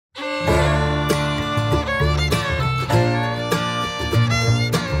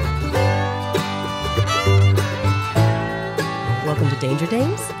Stranger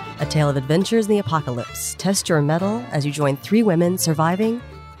Dames, a tale of adventures in the apocalypse. Test your mettle as you join 3 women surviving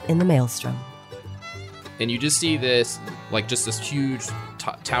in the maelstrom. And you just see this, like just this huge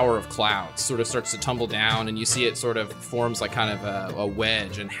tower of clouds sort of starts to tumble down, and you see it sort of forms like kind of a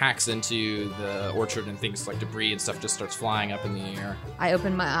wedge and hacks into the orchard, and things like debris and stuff just starts flying up in the air. I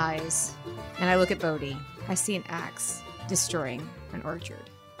open my eyes and I look at Bodhi. I see an axe destroying an orchard.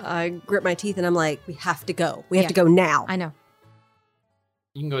 I grip my teeth and I'm like, we have to go. We have to go now. I know.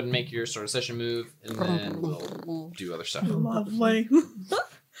 You can go ahead and make your sort of session move, and then we'll do other stuff. Lovely.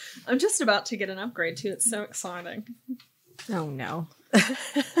 I'm just about to get an upgrade too. It's so exciting. Oh no.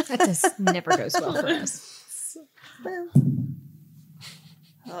 That just never goes well for us.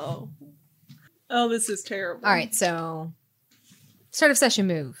 Oh, this is terrible. All right, so start of session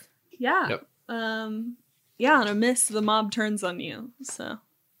move. Yeah. Yep. Yeah, on a miss, the mob turns on you. So.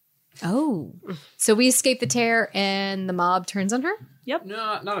 Oh. So we escape the tear and the mob turns on her? Yep.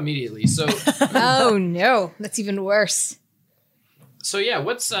 No, not immediately. So, Oh no, that's even worse. so yeah,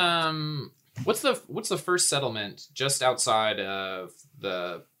 what's the first settlement just outside of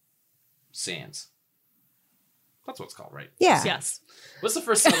the sands? That's what it's called, right? Yeah. Yes. What's the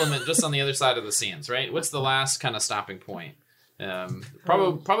first settlement just on the other side of the sands, right? What's the last kind of stopping point?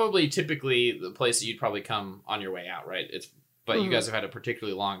 Probably typically the place that you'd probably come on your way out, right? But you guys have had a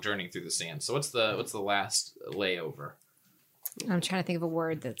particularly long journey through the sands. So what's the last layover? I'm trying to think of a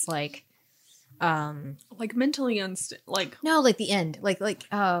word that's like Like mentally like. no, like the end. Like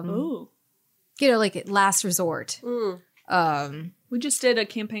Ooh. like last resort. We just did a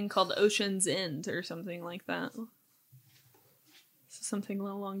campaign called Ocean's End or something like that. Something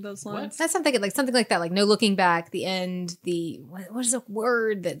along those lines. That's something like that, like no looking back, the end, what is a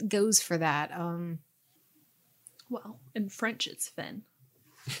word that goes for that? Well, in French, it's fin.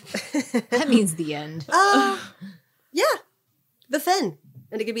 That means the end. Yeah. The fin.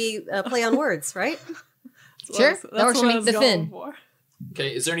 And it could be a play on words, right? Sure. That's Or should what I make was the going fin. for.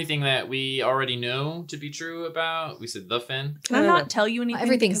 Okay, is there anything that we already know to be true about? We said the fin. Can I not tell you anything?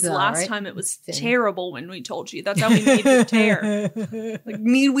 Everything's because the, last right? time it was Fin. terrible when we told you. That's how we made the tear. Like,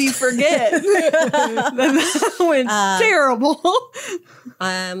 need we forget? That went terrible.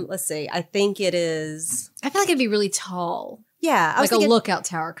 Let's see. I think it is. I feel like it'd be really tall. Yeah. I was Like a thinking, lookout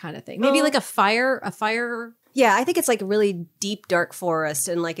tower kind of thing. Maybe like a fire. Yeah, I think it's like a really deep, dark forest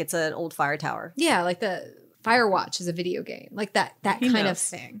and like it's an old fire tower. Yeah, like the Firewatch is a video game. Like that He kind of knows.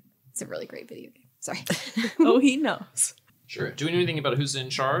 thing. It's a really great video game. Sorry. Oh, he knows. Sure. Do we know anything about who's in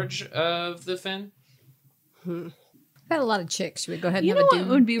charge of the fin? I've had a lot of chicks. Should we go ahead and You have know a what doom?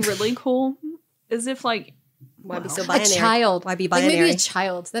 would be really cool? Is if like Why be so A binary? child. Why be Like binary? maybe a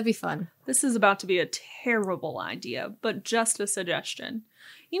child. That'd be fun. this is about to be a terrible idea, but just a suggestion.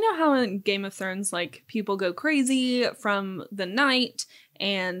 You know how in Game of Thrones, like, people go crazy from the night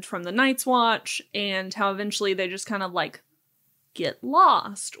and from the Night's Watch, and how eventually they just kind of, like, get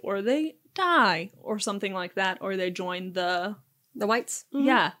lost, or they die, or something like that, or they join the... The whites?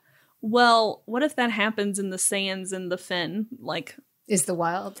 Yeah. Well, what if that happens in the sands and the fin? Like, Is the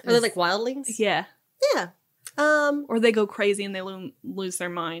wild. Are they like wildlings? yeah. Yeah. Or they go crazy and they lose their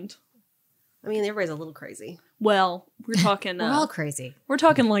mind. I mean, everybody's a little crazy. Well, we're talking... We're all crazy. We're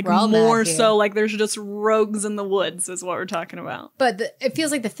talking like We're all more mad here. so like there's just rogues in the woods is what we're talking about. But it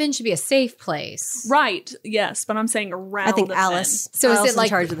feels like the fin should be a safe place. Right. Yes, but I'm saying around I think the Alice. So Alice is it like in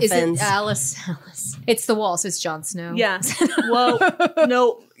charge of the is fins? it Alice? It's the wall, so it's Jon Snow. fin. Yeah. Well,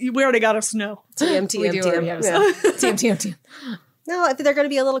 no, we already got a snow. TM, TM, We do already have TM. TM, TM, TM. No, if they're going to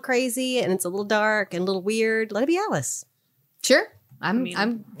be a little crazy and it's a little dark and a little weird, let it be Alice. Sure. I'm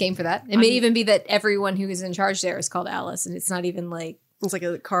mean, game for that. It may even be that everyone who is in charge there is called Alice, and it's not even like It's like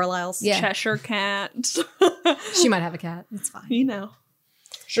a Carlisle's. Yeah. Cheshire cat. she might have a cat. It's fine. You know.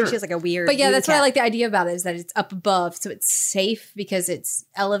 Sure. She has like a weird. But yeah, moon that's what I cat. like the idea about it is that it's up above, so it's safe because it's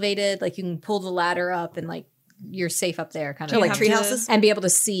elevated. Like you can pull the ladder up and like you're safe up there, kind Oh, of like have tree to- houses? and be able to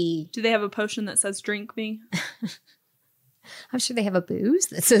see. Do they have a potion that says drink me? I'm sure they have a booze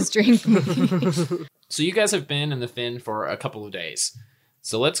that says drink me. So you guys have been in the fin for a couple of days.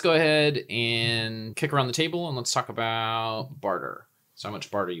 So let's go ahead and kick around the table and let's talk about barter. So how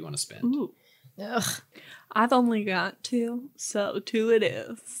much barter you want to spend? Ooh. Ugh. I've only got 2, so 2 it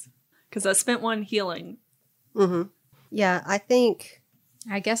is. Because I spent 1 healing. Mm-hmm. Yeah, I think.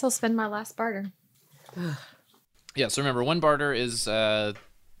 I guess I'll spend my last barter. Yeah, so remember, 1 barter is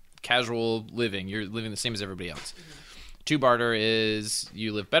casual living. You're living the same as everybody else. 2 barter is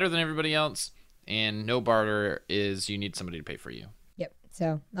you live better than everybody else. And no barter is you need somebody to pay for you. Yep.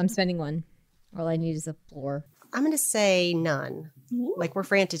 So I'm spending 1. All I need is a floor. I'm going to say none. Ooh. Like, we're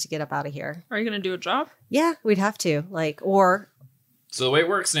frantic to get up out of here. Are you going to do a job? Yeah, we'd have to. Like, or So the way it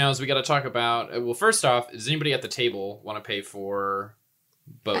works now is we got to talk about. Well, first off, does anybody at the table want to pay for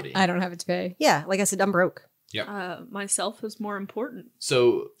Bodhi? I don't have it to pay. Yeah, like I said, I'm broke. Myself is more important.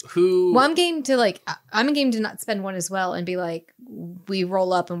 So who? Well, I'm game to not spend one as well and be like, we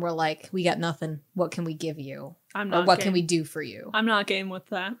roll up and we're like, we got nothing. What can we give you? I'm Or not. what game. can we do for you? I'm not game with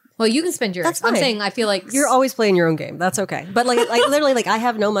that. Well, you can spend yours. That's I'm fine. saying I feel like You're always playing your own game. That's okay. But like literally, like I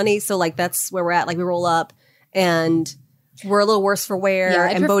have no money, so like that's where we're at. Like we roll up, and we're a little worse for wear, Yeah,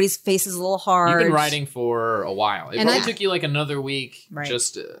 and Bodhi's face is a little hard. You've been riding for a while. It And probably I- took you like another week Right.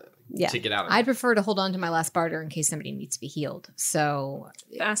 just Yeah. to get out of it. I'd prefer to hold on to my last barter in case somebody needs to be healed. So,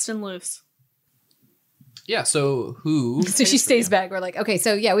 Fast and loose. Yeah. So who? so she pays for stays you? back. We're like, okay,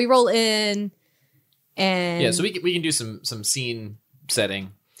 so yeah, we roll in, and Yeah. So we can do some scene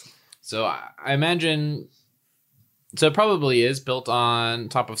setting. So I imagine. So it probably is built on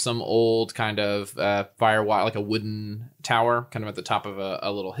top of some old kind of firewall, like a wooden tower, kind of at the top of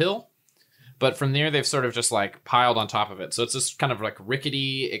a little hill. But from there, they've sort of just like piled on top of it. So it's this kind of like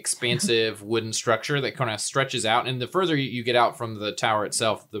rickety, expansive wooden structure that kind of stretches out. And the further you get out from the tower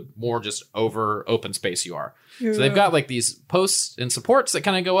itself, the more just over open space you are. So they've got like these posts and supports that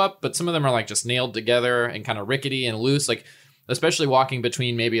kind of go up, but some of them are like just nailed together and kind of rickety and loose. Like, especially walking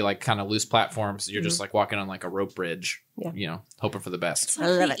between maybe like kind of loose platforms, you're just like walking on like a rope bridge, Yeah. you know, hoping for the best. It's I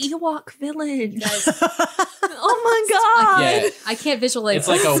love like the it. Ewok village. Oh my god! Yeah. I can't visualize. It's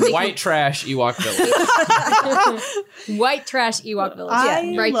like a white trash Ewok village. white trash Ewok village. I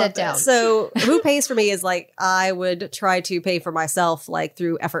Yeah, write love that down. So who pays for me is like I would try to pay for myself like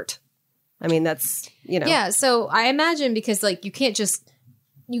through effort. I mean that's Yeah, so I imagine because like you can't just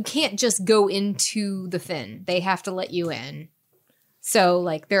go into the Finn. They have to let you in. So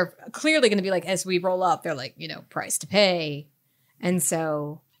like they're clearly going to be like as we roll up, they're like, price to pay. And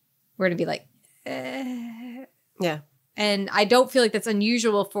so we're going to be like yeah. and I don't feel like that's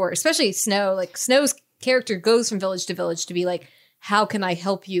unusual for especially Snow. Like Snow's character goes from village to village to be like, how can I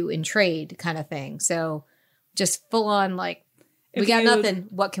help you in trade kind of thing. So just full on like we If got you- nothing.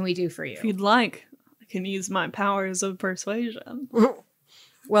 What can we do for you? If you'd like, I can use my powers of persuasion.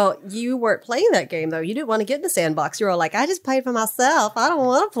 Well, you weren't playing that game though. You didn't want to get in the sandbox. You were like, I just played for myself. I don't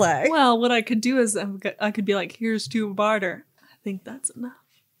want to play. Well, what I could do is I could be like, here's 2 barter. I think that's enough.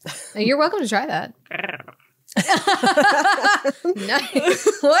 You're welcome to try that.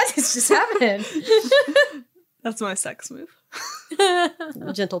 Nice. What is just happening? That's my sex move.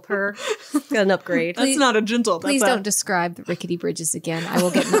 Gentle purr. Got an upgrade. That's not a gentle. Please that's don't describe the rickety bridges again. I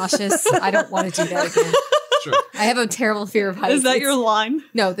will get nauseous. I don't want to do that again. Sure. I have a terrible fear of heights. Is that It's- your line?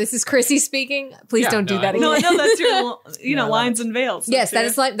 No, this is Chrissy speaking. Please Yeah, don't do no, that I- again. No, I know that's your, Yeah, I love lines and veils. Yes,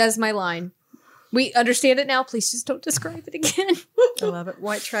 That's that is my line. We understand it now. Please just don't describe it again. I love it.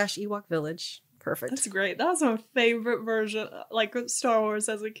 White trash Ewok village. Perfect. That's great. That was my favorite version, like Star Wars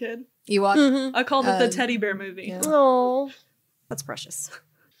as a kid. Ewok. Mm-hmm. I called it the teddy bear movie. yeah. Oh, that's precious.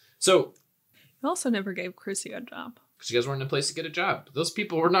 So, I also never gave Chrissy a job. because you guys weren't in a place to get a job. Those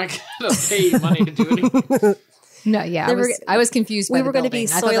people were not going to pay you money to do anything. No, yeah, They were- I was confused by we the were gonna building.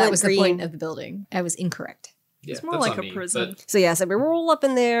 be I thought that Soylent was Green. the point of the building. I was incorrect. Yeah, It's more that's like on a me, prison. but So yeah, so we roll up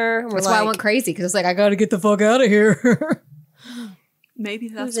in there. And we're That's like, why I went crazy because it's like I got to get the fuck out of here. Maybe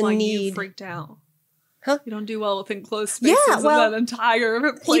that's There's a why you need. freaked out. Huh? You don't do well with enclosed spaces. Yeah, well, and that entire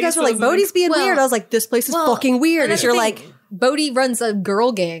place. you guys were like, Bodhi's being Well- weird. I was like, this place is well, fucking weird. and And that's you're the like, thing. Bodhi runs a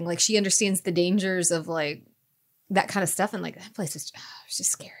girl gang. Like she understands the dangers of like that kind of stuff, and like that place is it's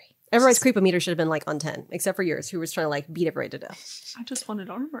just scary. everybody's creepometer should have been like on 10, except for yours, who was trying to like beat everybody to death. I just wanted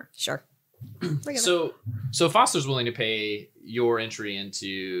armor. Sure. so Foster's willing to pay your entry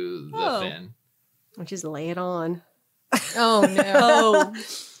into the Oh. Finn. Just lay it on. Oh no!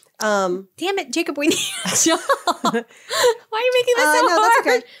 Oh, Damn it, Jacob, we need a job. Why are you making this so no, hard?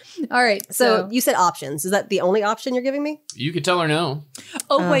 that's okay. All right, So you said options. Is that the only option you're giving me? You could tell her no.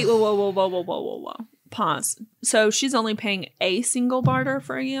 wait, whoa. Pause. So she's only paying a single barter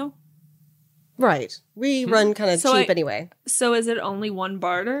for you? Right. We run kind of So cheap I- anyway. So is it only 1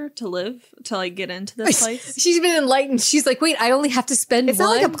 barter to live, to like get into this place? she's been enlightened. She's like, wait, I only have to spend It's one.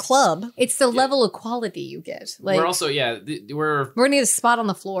 not like a club. It's the level of quality you get. Like We're also we're we're gonna get a spot on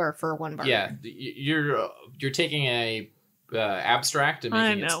the floor for one bar. yeah you're taking a abstract and I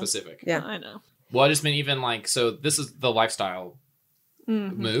making it know. specific. Yeah. I know. Well, I just mean even like so. This is the lifestyle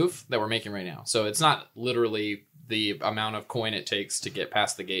move that we're making right now. So it's not literally the amount of coin it takes to get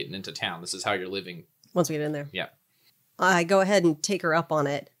past the gate and into town. This is how you're living. Once we get in there. Yeah. I go ahead and take her up on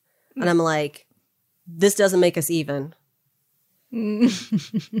it. And I'm like, this doesn't make us even. And,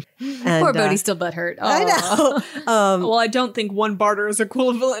 Poor Bodhi's still butthurt. I Aw. know. Well, I don't think 1 barter is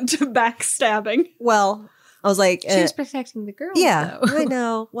equivalent to backstabbing. Well, I was like, She was protecting the girls. yeah, though. I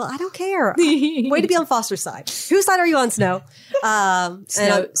know. Well, I don't care. Way to be on Foster's side. Whose side are you on, Snow?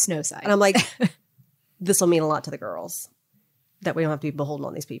 Snow side. And I'm like, this will mean a lot to the girls that we don't have to be beholden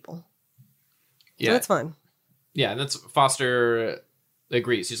on these people. Yeah, So that's fine. yeah. That's Foster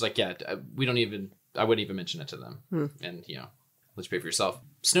agrees. He's like, yeah, we don't even. I wouldn't even mention it to them. And let you pay for yourself.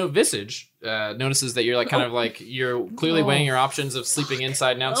 Snow Visage notices that you're like kind of like you're clearly weighing your options of sleeping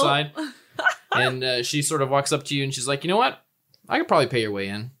inside and outside. And she sort of walks up to you and she's like, you know what? I could probably pay your way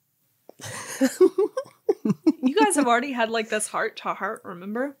in. You guys have already had like this heart to heart,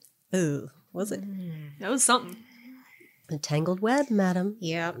 remember? Ooh, was it That was something. a tangled web, madam?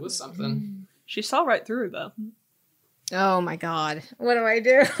 yeah. It was something. She saw right through though. Oh my God. What do I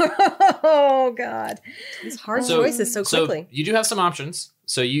do? Oh God. These hard choices so quickly. So you do have some options.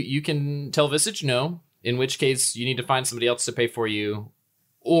 So you can tell Visage no, in which case you need to find somebody else to pay for you,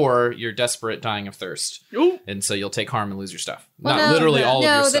 or you're desperate, dying of thirst, and so you'll take harm and lose your stuff. Well, Not no, literally all of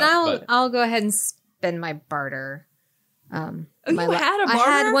your No, stuff. then but I'll go ahead and spend my barter. You had a I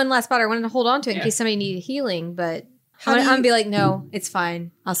had barter? one last barter. I wanted to hold on to it in Yeah. case somebody needed healing, but How I'm do you- gonna be like, no, it's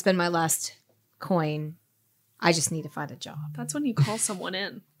fine. I'll spend my last coin. I just need to find a job. That's when you call someone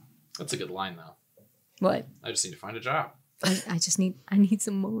in. that's a good line, though. What? I just need to find a job. I need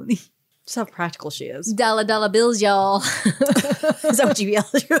some money. Just how practical she is. Dollar bills, y'all. Is that what you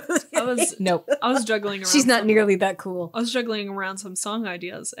yelled? Nope. I was juggling around. She's not nearly that cool. I was juggling around some song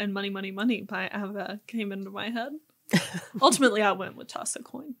ideas, and "Money, Money, Money" by Ava came into my head. Ultimately, I went with "Toss a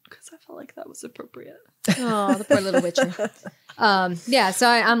Coin" because I felt like that was appropriate. Oh, the poor little witcher. Yeah, so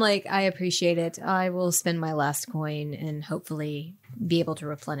I'm like, I appreciate it. I will spend my last coin and hopefully be able to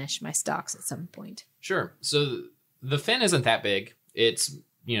replenish my stocks at some point. Sure. So the Finn isn't that big. It's,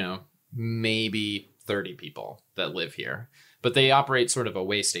 maybe 30 people that live here, but they operate sort of a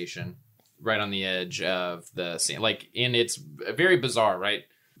way station right on the edge of the scene. And it's very bizarre, right?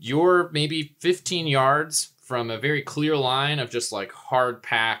 You're maybe 15 yards from a very clear line of just like hard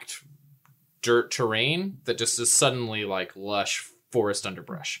packed dirt terrain that just is suddenly like lush forest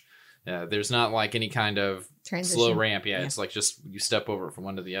underbrush. There's not like any kind of Transition. slow ramp. Yeah, it's like just you step over it from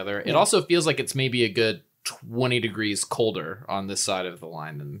one to the other. It also feels like it's maybe a good 20 degrees colder on this side of the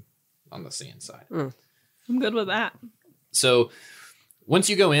line than on the CN side. I'm good with that. So once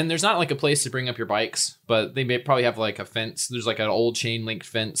you go in, there's not like a place to bring up your bikes, but they may probably have like a fence. There's like an old chain linked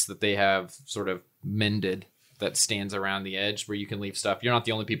fence that they have sort of mended that stands around the edge where you can leave stuff. You're not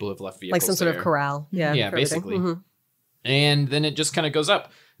the only people who have left vehicles Like some sort of there. corral. Yeah. Yeah, for everything. basically. Mhm. And then it just kind of goes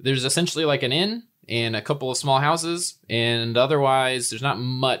up. There's essentially like an inn and a couple of small houses, and otherwise there's not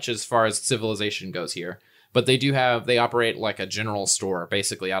much as far as civilization goes here. But they operate like a general store,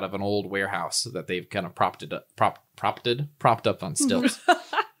 basically out of an old warehouse that they've kind of propped up on stilts.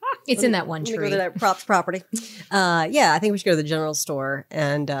 It's in that one Let me go tree. to that props property. I think we should go to the general store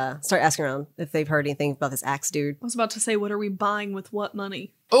and start asking around if they've heard anything about this axe dude. I was about to say, what are we buying with what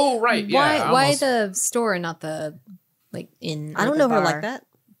money? Oh, right. Yeah. I Why almost- the store and not the inn? I or don't the know her bar? like that.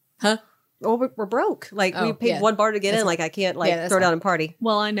 Huh? Well, we're broke. Like we Oh, paid yeah. one bar to get That's in. Like I can't like Yeah, that's throw it fine. out and party.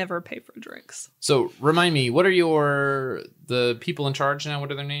 Well, I never pay for drinks. So remind me, what are the people in charge now?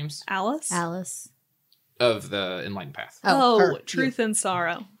 What are their names? Alice? Of the Enlightened Path. Oh, her. Truth and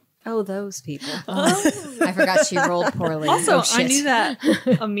Sorrow. Oh, those people. I forgot she rolled poorly. Also, Oh, shit. I knew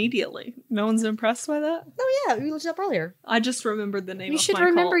that immediately. No one's impressed by that? Oh yeah, we looked it up earlier. I just remembered the name You of should my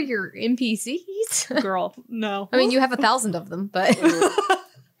remember cult. your NPCs. Girl, no. I mean, you have 1,000 of them, but it's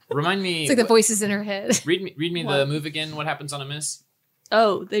Remind me. like the voices in her head. Read me the What? move again. What happens on a miss?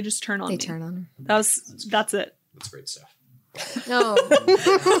 Oh, they just turn on They me. turn on That's it. That's great stuff. her. No.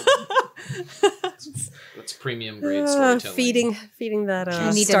 That's premium grade storytelling. Feeding that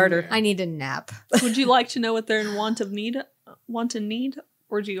I need starter. I need a nap. Would you like to know what they're in want and need,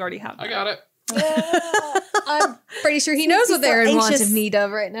 or do you already have that? I got it. I'm pretty sure he knows He's what they're so in want anxious. of need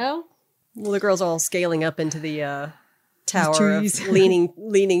of right now. Well, the girls are all scaling up into the tower of trees.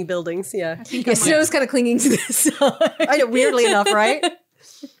 leaning buildings. Yeah, I think Yeah, I might- Snow's kind of clinging to this side. I know. Weirdly enough, right?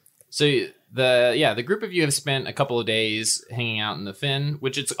 So the group of you have spent a couple of days hanging out in the Finn,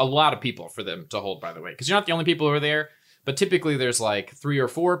 which it's a lot of people for them to hold, by the way, because you're not the only people who are there. But typically there's like 3 or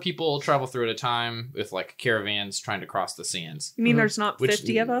 4 people travel through at a time with like caravans trying to cross the sands. You mean there's not Which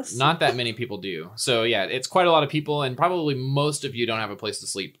 50 of us? Not that many people do. So yeah, it's quite a lot of people, and probably most of you don't have a place to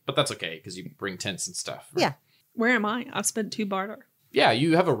sleep. But that's okay because you bring tents and stuff. right? Yeah. Where am I? I've spent 2 barter. Yeah,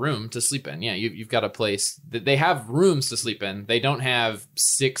 you have a room to sleep in. Yeah, you've got a place. They have rooms to sleep in. They don't have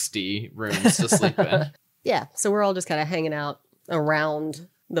 60 rooms to sleep in. Yeah. So we're all just kind of hanging out around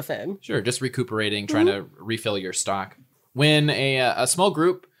the Finn. Sure, just recuperating, trying to refill your stock. When a small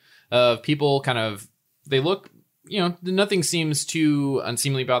group of people kind of they look, nothing seems too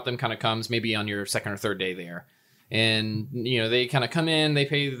unseemly about them. Kind of comes maybe on your second or third day there. And, they kind of come in, they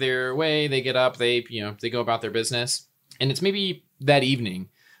pay their way, they get up, they go about their business. And it's maybe that evening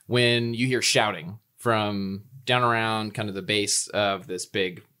when you hear shouting from down around kind of the base of this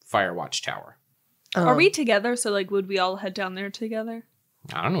big fire watch tower. Are we together? So, like, would we all head down there together?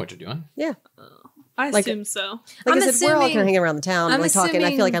 I don't know what you're doing. Yeah. I Like- assume so. Like I'm I said, we're all kind of assuming- hanging around the town, I'm like talking. I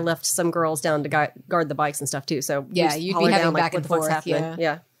assuming- feel like I left some girls down to guard the bikes and stuff too. So we Yeah, just you'd be holler having down, back what and the fuck's forth, happening.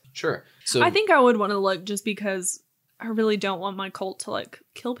 Yeah. Sure. So I think I would want to look just because I really don't want my cult to, like,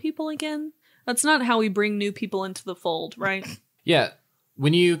 kill people again. That's not how we bring new people into the fold, right? yeah,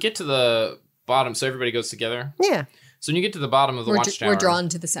 when you get to the bottom, so everybody goes together. Yeah. So when you get to the bottom of the watchtower, We're drawn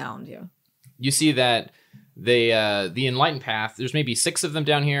to the sound, yeah. you see that the enlightened path, there's maybe 6 of them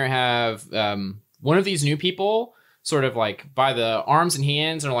down here, have one of these new people sort of like by the arms and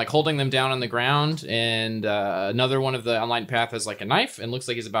hands and are like holding them down on the ground, and another one of the enlightened path has like a knife and looks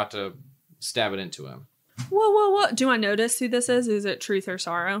like he's about to stab it into him. Whoa. Do I notice who this is? Is it Truth or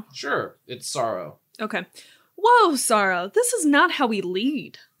Sorrow? Sure, it's Sorrow. Okay. Whoa, Sorrow. This is not how we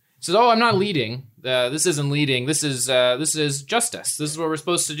lead. Says, "Oh, I'm not leading. This isn't leading. This is justice. This is what we're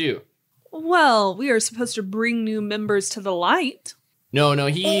supposed to do." Well, we are supposed to bring new members to the light. No,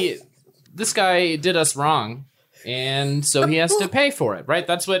 this guy did us wrong, and so he has to pay for it, right?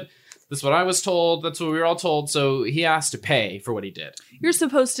 That's what I was told. That's what we were all told. So he has to pay for what he did. You're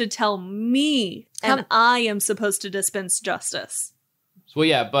supposed to tell me, and I am supposed to dispense justice. Well,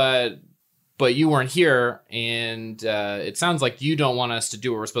 yeah, but you weren't here, and it sounds like you don't want us to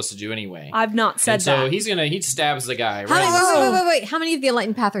do what we're supposed to do anyway. I've not said And so that. he stabs the guy. How Right in the many, wait. How many of the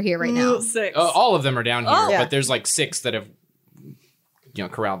Enlightened Path are here right now? 6. all of them are down here, Oh. Yeah. but there's like 6 that have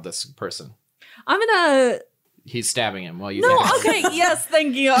corralled this person. I'm gonna. He's stabbing him while you. No, get him. okay, yes,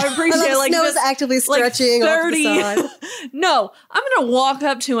 thank you. I appreciate it. Like Snow is this, actively like stretching off to the 30. side. No, I'm gonna walk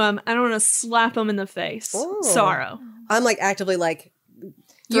up to him and I'm gonna slap him in the face. Oh. Sorrow. I'm like actively like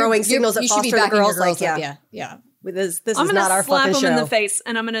throwing signals at you should be Foster the backing your girls. Like, up, yeah, yeah. with this I'm is gonna not our slap fucking him show. in the face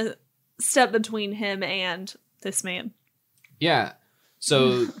and I'm gonna step between him and this man. Yeah.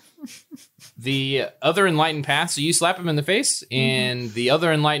 So the other enlightened path, so you slap him in the face, and the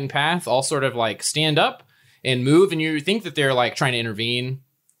other enlightened path all sort of like stand up and move, and you think that they're like trying to intervene,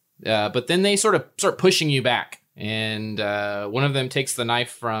 but then they sort of start pushing you back, and one of them takes the knife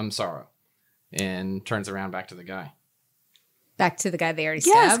from Sorrow and turns around back to the guy. Back to the guy they already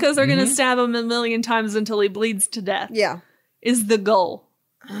Yes, stabbed. because they're gonna stab him a million times until he bleeds to death. Yeah. Is the goal.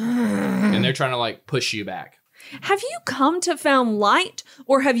 And they're trying to like push you back. Have you come to found light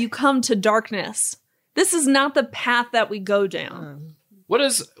or have you come to darkness? This is not the path that we go down. What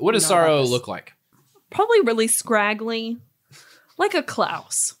does Not Sorrow about this. look like? Probably really scraggly, like a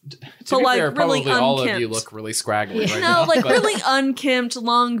Klaus. To But, be like, fair, really probably all of you unkempt. look really scraggly right No, now. like but- really unkempt,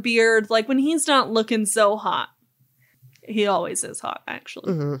 long beard. Like when he's not looking so hot. He always is hot,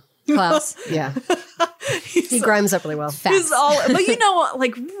 actually. Klaus. Yeah. He's, He grimes up really well. he's all, but you know what?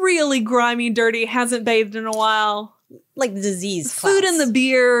 Like really grimy, dirty, hasn't bathed in a while. Like disease. Food in the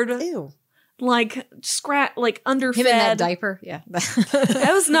beard, Ew. like like underfed. Him in that diaper. Yeah. That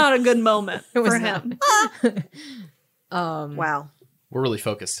was not a good moment was for not. him. Wow. We're really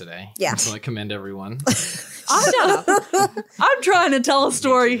focused today. Yeah. I just want to commend everyone. I'm trying to tell a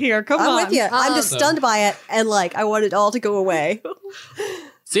story here. Come I'm on. with you. I'm just So- stunned by it, and like I want it all to go away.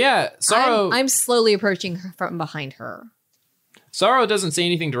 So yeah, Sorrow I'm slowly approaching her from behind her. Sorrow doesn't say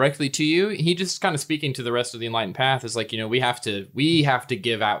anything directly to you. He just kind of speaking to the rest of the Enlightened Path is like, we have to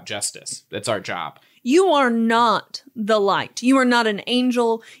give out justice. That's our job. You are not the light. You are not an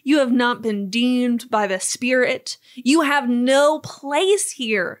angel. You have not been deemed by the spirit. You have no place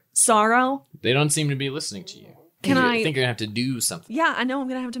here, Sorrow. They don't seem to be listening to you. Can I I- think you're gonna have to do something. Yeah, I know I'm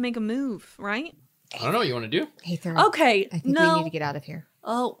going to have to make a move, right? I don't know what you want to do. Hey, Thurn. Okay, I think no. we need to get out of here.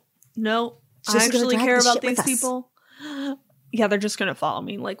 Oh, no. She's I just gonna actually drag care the about shit with these us. people. Yeah, they're just going to follow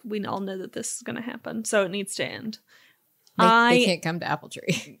me. Like, we all know that this is going to happen, so it needs to end. They can't come to Apple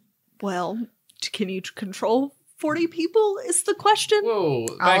Tree. Well, can you control 40 people is the question. Whoa,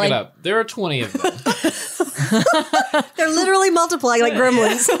 back it up. There are 20 of them. They're literally multiplying like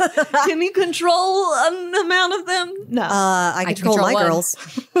gremlins. Can you control an amount of them? No. I can control control my one.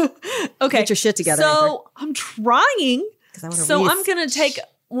 girls. Okay. Get your shit together, So I'm trying. 'Cause I wanna So wreath. I'm going to take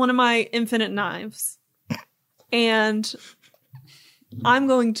one of my infinite knives and I'm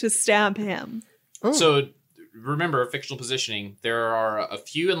going to stab him. So remember, fictional positioning. There are a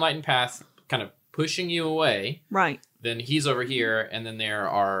few Enlightened Paths kind of pushing you away. Right. Then he's over here, and then there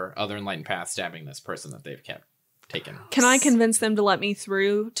are other Enlightened Paths stabbing this person that they've kept taken. Can I convince them to let me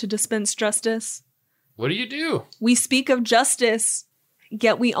through to dispense justice? What do you do? We speak of justice,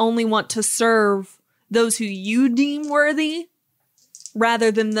 yet we only want to serve those who you deem worthy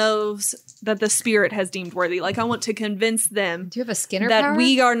rather than those that the spirit has deemed worthy. Like, I want to convince them Do you have a Skinner that power?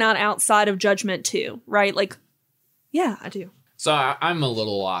 we are not outside of judgment too, right? Like, yeah, I do. So I'm a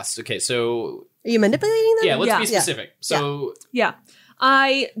little lost. Okay, so Are you manipulating them? yeah, let's Yeah. be specific. So Yeah.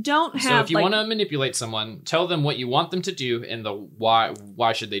 I don't have so if you like, want to manipulate someone, tell them what you want them to do and the why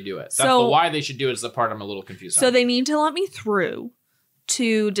should they do it. That's So- the why they should do it is the part I'm a little confused so on. they need to let me through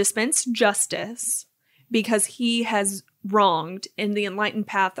to dispense justice because he has wronged, and the enlightened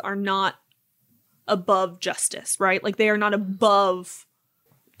path are not above justice, right? Like, they are not above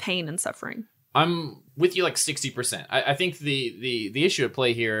pain and suffering. I'm with you like 60%. I think the issue at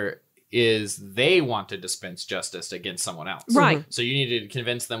play here is they want to dispense justice against someone else. Right. So you need to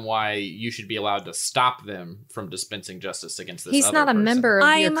convince them why you should be allowed to stop them from dispensing justice against this He's other not a person. member of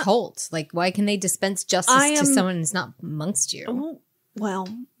I your am- cult. Like, why can they dispense justice I to am- someone who's not amongst you? Oh, well,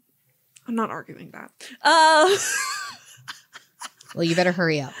 I'm not arguing that. Well, you better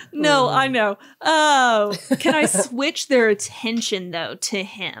hurry up. No, I know. Oh, can I switch their attention though to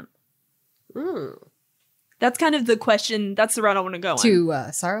him? Mm. That's kind of the question. That's the route I want to go on. To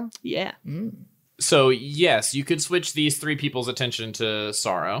Sorrow? Yeah. So yes, you could switch these three people's attention to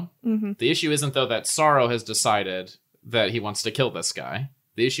Sorrow. Mhm. The issue isn't though that Sorrow has decided that he wants to kill this guy.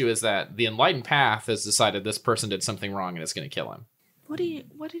 The issue is that the enlightened path has decided this person did something wrong and it's going to kill him. What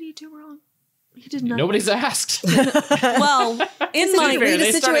did he do wrong? He did not. Nobody's asked. Well, in To my be fair,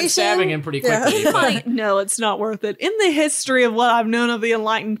 they situation? started stabbing him pretty quickly. Yeah. but- no, it's not worth it. In the history of what I've known of the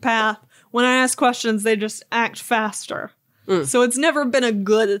enlightened path, when I ask questions, they just act faster. So it's never been a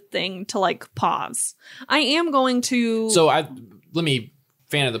good thing to like pause. I am going to. So let me,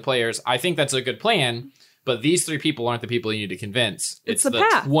 fan of the players, I think that's a good plan, but these three people aren't the people you need to convince. It's It's the the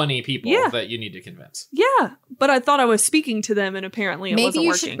path. 20 people Yeah. that you need to convince. Yeah, but I thought I was speaking to them, and apparently it Maybe wasn't you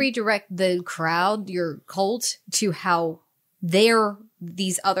working. should redirect the crowd, your cult, to how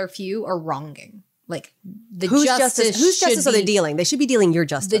these other few are wronging. Like, the Whose justice Whose should justice are they be- dealing? They should be dealing your The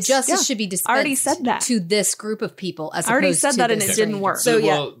justice. justice should be dispensed I already said that. to this group of people as I already opposed said to that and this it didn't stranger. work. So, yeah.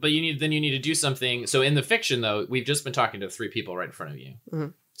 Well, but you need to do something. So in the fiction, though, we've just been talking to three people right in front of you.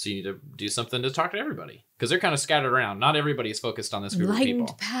 Mhm. So you need to do something to talk to everybody because they're kind of scattered around. Not everybody is focused on this group of Enlightened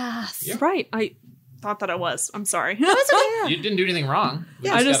people. path. Yeah. Right. I thought that I was. I'm sorry. You didn't do anything wrong.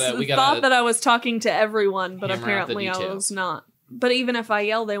 I just we thought that I was talking to everyone, but hammer out the apparently I details. was not. But even if I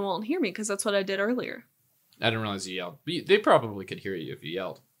yell, they won't hear me because that's what I did earlier. I didn't realize you yelled. They probably could hear you if you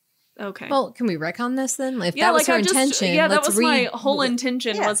yelled. Okay. Well, can we recon this then? If yeah, that was her I just, intention, yeah, that let's was my read. whole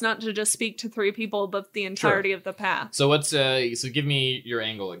intention Yeah. was not to just speak to three people, but the entirety of the path. So what's so give me your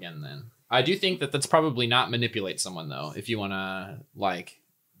angle again then. I do think that that's probably not manipulate someone though. If you want to like,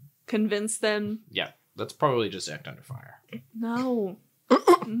 Convince them. yeah, that's probably just act under fire. No.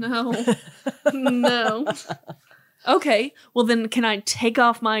 No. No. Okay. Well, then can I take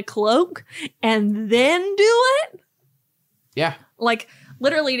off my cloak and then do it? Yeah. Like,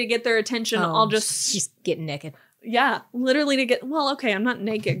 literally to get their attention, Oh, I'll just. she's getting naked. Yeah, literally to get. Well, okay, I'm not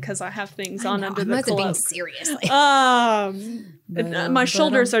naked because I have things on under I'm the not being cloak. serious. My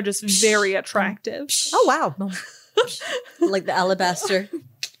shoulders are just very attractive. Oh wow! Like the alabaster.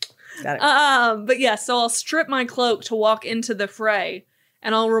 Got it. But yeah, so I'll strip my cloak to walk into the fray,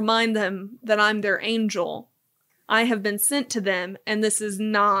 and I'll remind them that I'm their angel. I have been sent to them, and this is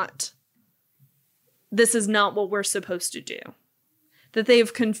not what we're supposed to do. That they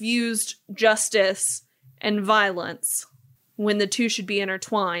have confused justice and violence when the two should be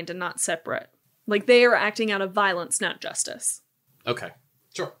intertwined and not separate. Like, they are acting out of violence, not justice. Okay.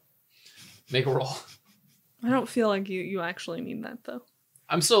 Sure. Make a roll. I don't feel like you actually mean that, though.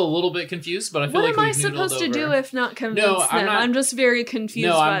 I'm still a little bit confused, but I feel What like am I we've noodled supposed to do over- if not convince No, I'm them? not- I'm just very confused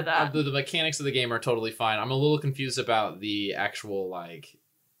No, by that. the mechanics of the game are totally fine. I'm a little confused about the actual like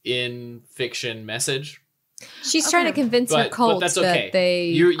in fiction message. She's trying to convince her But cult that's okay. that they.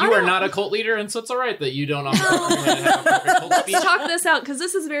 You I are don't- not a cult leader, and so it's all right that you don't have a perfect cult speech. Let's talk this out because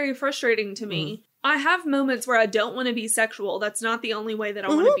this is very frustrating to Mm-hmm. me. I have moments where I don't want to be sexual. That's not the only way that I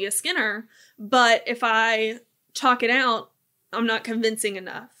want Mm-hmm. to be a Skinner. But if I talk it out, I'm not convincing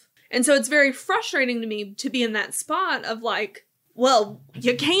enough. And so it's very frustrating to me to be in that spot of like, well,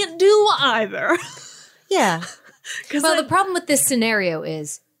 you can't do either. Yeah. Well, the problem with this scenario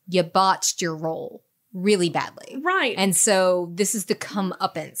is you botched your role really badly. Right. And so this is the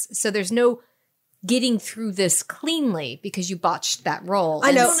comeuppance. So there's no getting through this cleanly because you botched that role.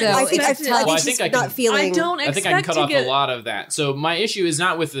 I know. And so I think it's I tough. Well, I she's think I can- not feeling. I don't I think expect I can cut to off get a lot of that. So my issue is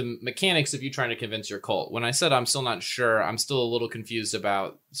not with the mechanics of you trying to convince your cult. When I said I'm still not sure, I'm still a little confused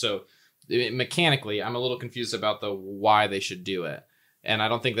about. So mechanically, I'm a little confused about the why they should do it. And I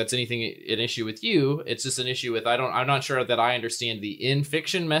don't think that's an issue with you. It's just an issue with I'm not sure that I understand the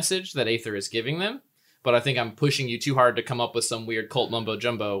in-fiction message that Aether is giving them. But I think I'm pushing you too hard to come up with some weird cult mumbo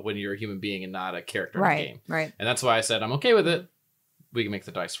jumbo when you're a human being and not a character in the game. Right. And that's why I said I'm okay with it. We can make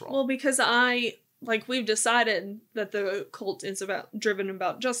the dice roll. Well, because we've decided that the cult is driven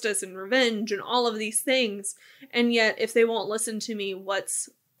about justice and revenge and all of these things. And yet, if they won't listen to me,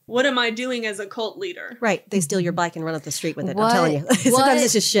 what am I doing as a cult leader? Right. They steal your bike and run up the street with it. I'm telling you. Sometimes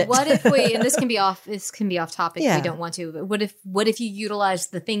it's just shit. What if we, and this can be off topic if Yeah. we don't want to, but what if you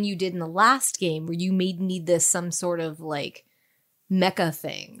utilized the thing you did in the last game where you made me this some sort of like mecha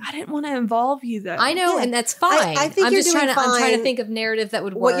thing? I didn't want to involve you though. I know, Yeah. and that's fine. I think I'm you're just doing I'm trying to fine. think of narrative that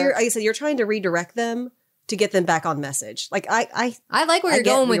would work. Like I said, you're trying to redirect them to get them back on message. Like I like where I you're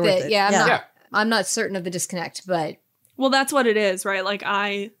get going where with you're it. with it. Yeah, Yeah. I'm not certain of the disconnect, but Well, that's what it is, right? Like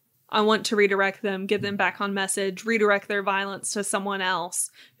I want to redirect them, get them back on message, redirect their violence to someone else.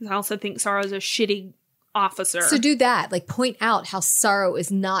 Because I also think Sorrow's a shitty officer. so do that. Like point out how Sorrow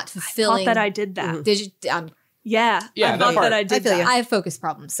is not fulfilling. thought that I did that. Did you, Yeah, Yeah, I that thought part. that I did feel you. that. I have focus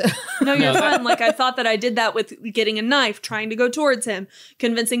problems. So No, you're No, fine. Like I thought that I did that with getting a knife, trying to go towards him,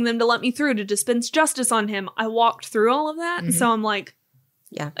 convincing them to let me through to dispense justice on him. I walked through all of that, Mm-hmm. so I'm like,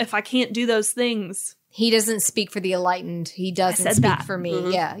 Yeah. if I can't do those things, he doesn't speak for the enlightened. He doesn't said speak that. for me.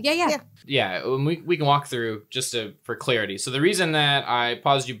 Mhm. Yeah. Yeah, we can walk through just for clarity. So the reason that I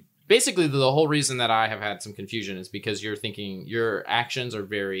paused you, basically the whole reason that I have had some confusion is because you're thinking your actions are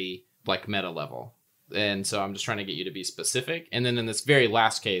very like meta level. And so I'm just trying to get you to be specific. And then in this very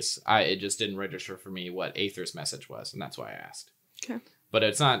last case, it just didn't register for me what Aether's message was. And that's why I asked. Okay. But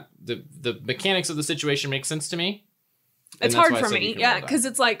it's not, the mechanics of the situation make sense to me. And it's that's hard why I for said you me. can Yeah, roll that. because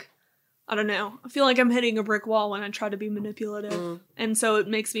it's like, I don't know. I feel like I'm hitting a brick wall when I try to be manipulative. And so it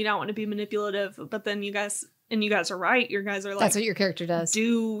makes me not want to be manipulative. But then you guys are right. You guys are like, That's what your character does.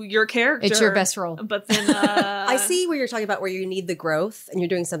 do your character. It's your best role. But then I see where you're talking about where you need the growth and you're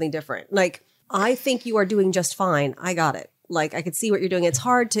doing something different. Like, I think you are doing just fine. I got it. Like, I could see what you're doing. It's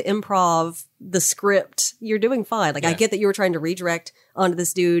hard to improv the script. You're doing fine. Like, I Yeah. get that you were trying to redirect onto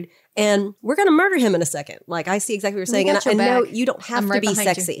this dude, and we're going to murder him in a second. Like, I see exactly what you're saying. And got your I know back. you don't have I'm to right be behind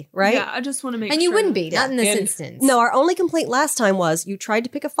you. sexy, right? Yeah, I just want to make And sure. you wouldn't be, not in this And- instance. No, our only complaint last time was you tried to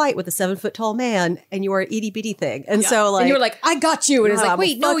pick a fight with a 7-foot tall man and you were an itty bitty thing. And Yeah. so, like, And you were like, I got you. And it's "No, like, I'm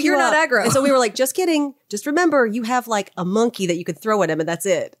wait, gonna no, fuck you're you not up." aggro. And so we were like, just kidding. Just remember, you have like a monkey that you could throw at him, and that's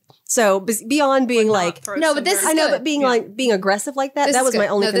it. So beyond being Would not like, throw No, but this somewhere. I know, good. but being Yeah. like being aggressive like that, This that is was my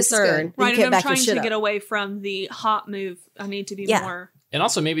good. only No, this is good. concern. Right, You and can't I'm back your trying shit to up. get away from the hot move. I need to be Yeah. more. And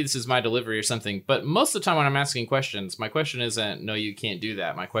also, maybe this is my delivery or something, but most of the time when I'm asking questions, my question isn't, no, you can't do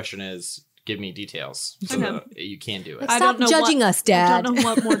that. My question is, give me details so know. that you can do it. Like, I stop don't know judging us, Dad. I don't know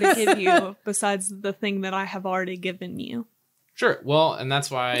what more to give you besides the thing that I have already given you. Sure. Well, and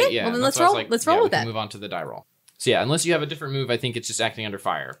that's why, Okay, yeah. well, then that's let's why I was roll- let's roll we with can that. Move on to the die roll. So yeah, unless you have a different move, I think it's just acting under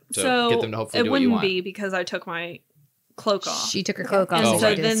fire to So get them to hopefully it do what you wouldn't want. be because I took my cloak off. She took her cloak off. And Oh, so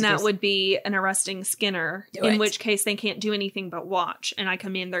right. then that would be an arresting Skinner, Do in it. which case they can't do anything but watch, and I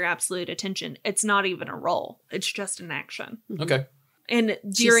command their absolute attention. It's not even a roll, it's just an action. Okay. And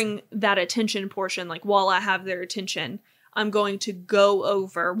during that attention portion, like while I have their attention, I'm going to go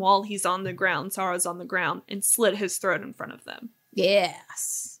over while he's on the ground, Sorrow's on the ground, and slit his throat in front of them.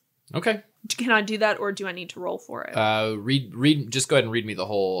 Yes. Okay. Can I do that, or do I need to roll for it? Read. Just go ahead and read me the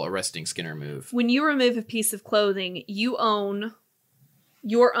whole arresting Skinner move. When you remove a piece of clothing you own,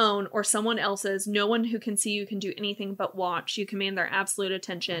 your own or someone else's, no one who can see you can do anything but watch. You command their absolute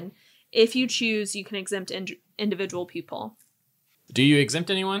attention. If you choose, you can exempt individual people. Do you exempt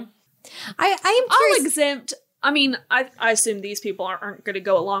anyone? I am I'll curious. exempt. I mean, I assume these people aren't going to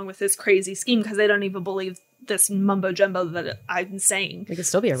go along with this crazy scheme because they don't even believe this mumbo jumbo that I'm saying. We could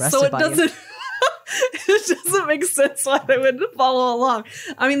still be arrested So it by you. doesn't. It doesn't make sense why they would follow along.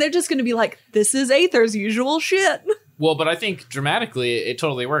 I mean, they're just going to be like, "This is Aether's usual shit." Well, but I think dramatically it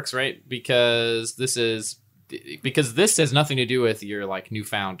totally works, right? Because this has nothing to do with your like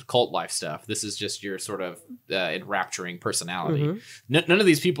newfound cult life stuff. This is just your sort of enrapturing personality. Mm-hmm. None of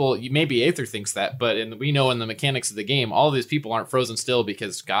these people, maybe Aether thinks that, but we know in the mechanics of the game, all of these people aren't frozen still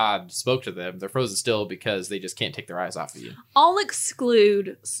because God spoke to them. They're frozen still because they just can't take their eyes off of you. I'll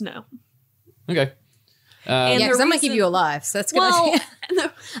exclude Snow. Okay. And Yeah, because the I'm gonna keep reason- you alive, so that's good. Well, idea.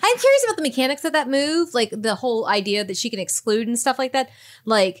 I'm curious about the mechanics of that move, like the whole idea that she can exclude and stuff like that.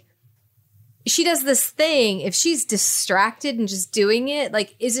 Like, she does this thing. If she's distracted and just doing it,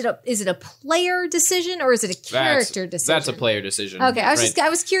 like, is it a player decision or is it a character decision? That's a player decision. Okay, I was right? I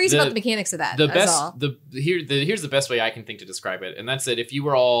was curious about the mechanics of that. Here's the best way I can think to describe it, and that's that if you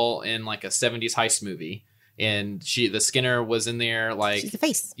were all in like a 70s heist movie and the Skinner was in there like She's the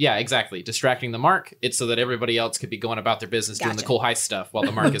face. yeah, exactly, distracting the Mark, it's so that everybody else could be going about their business doing the Gotcha. cool heist stuff while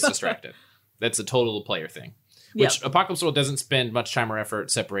the Mark is distracted. That's a total player thing. Which Apocalypse World doesn't spend much time or effort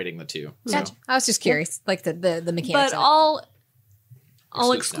separating the two. So. Gotcha. I was just curious, like the mechanics. But of it.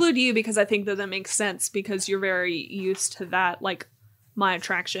 I'll exclude you because I think that makes sense because you're very used to that, like my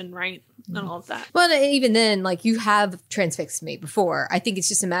attraction, right? And all of that. Well, even then, like you have transfixed me before. I think it's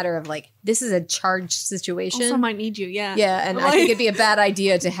just a matter of like this is a charged situation. Also, might need you, yeah. Yeah, and I think it'd be a bad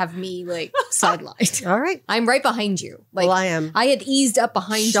idea to have me like sidelined. All right. I'm right behind you. Like Well, I am. I had eased up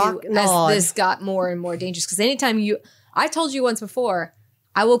behind Shock you and as awe. this got more and more dangerous. Because anytime I told you once before,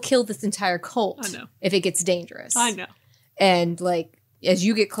 I will kill this entire cult. I know. If it gets dangerous. I know. And like as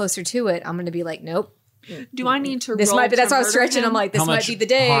you get closer to it, I'm going to be like, nope. Do I need to This roll might be. to That's why I was murder stretching. him? I'm like, this How might much be the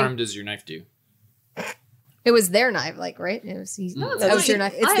day. harm does your knife do? It was their knife, like right? It was. No, That was fine. your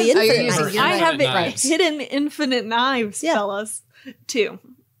knife. It's I- the oh, you're infinite using knife. your I knife. have Infinite knives. hidden infinite knives, Yeah. fellas. 2.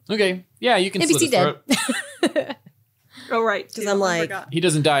 Okay, yeah, you can ABC slit his dead. throat. Oh, right. 'Cause 2. I'm I like- forgot. He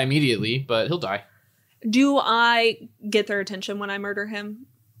doesn't die immediately, but he'll die. Do I get their attention when I murder him?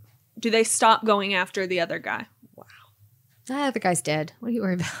 Do they stop going after the other guy? Ah, the guy's dead. What are you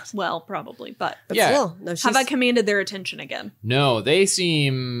worried about? Well, probably, but But Yeah. still, no, she's, have I commanded their attention again? No, they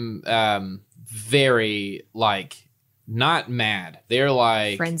seem very like not mad. They're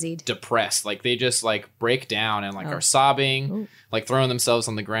like Frenzied. depressed. Like they just like break down and like Oh. are sobbing, Ooh. like throwing themselves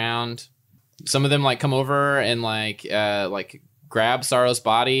on the ground. Some of them like come over and like grab Sorrow's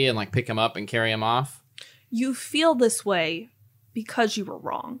body and like pick him up and carry him off. You feel this way because you were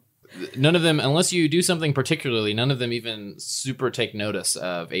wrong. None of them, unless you do something particularly, none of them even super take notice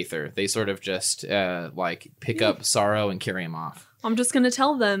of Aether. They sort of just like pick up Sorrow and carry him off. I'm just going to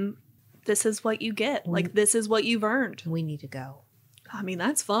tell them this is what you get. Like, this is what you've earned. We need to go. I mean,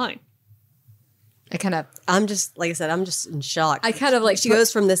 that's fine. I kind of. I'm just, like I said, I'm just in shock. I kind of like. She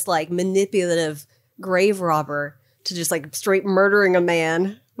goes from this like manipulative grave robber to just like straight murdering a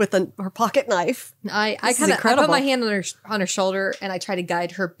man with her pocket knife. I This is kind of put incredible. my hand on her shoulder and I try to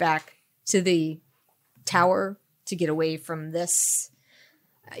guide her back to the tower to get away from this.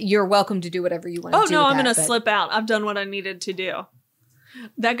 You're welcome to do whatever you want to Oh, do. no, with I'm that, going to but- slip out. I've done what I needed to do.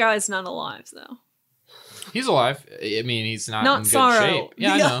 That guy's not alive, though. He's alive. I mean, he's not Not in good Sorrow. shape.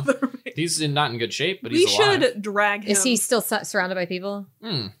 Yeah, I The know. other way. He's not in good shape, but We he's alive. should drag him. Is he still surrounded by people?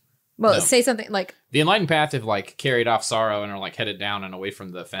 Hmm. Well, No. say something like. The Enlightened Path have like carried off Sorrow and are like headed down and away from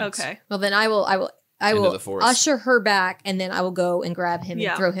the fence. Okay. Well, then I will Into the forest. usher her back, and then I will go and grab him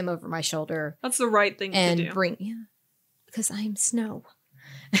Yeah. and throw him over my shoulder That's the right thing to and do. bring because I am Snow.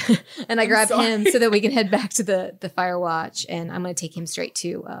 And I grab him so that we can head back to the Firewatch, and I'm going to take him straight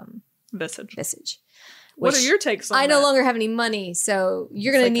to Visage. Visage. What are which your takes on I that? no longer have any money, so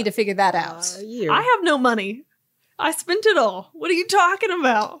you're going to like need to figure that out. Year. I have no money. I spent it all. What are you talking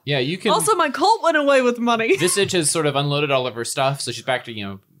about? Yeah, you can. Also, my cult went away with money. Visage has sort of unloaded all of her stuff, so she's back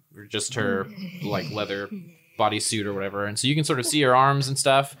to just her like leather bodysuit or whatever, and so you can sort of see her arms and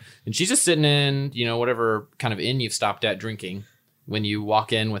stuff. And she's just sitting in whatever kind of inn you've stopped at drinking when you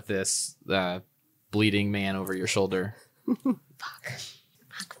walk in with this bleeding man over your shoulder.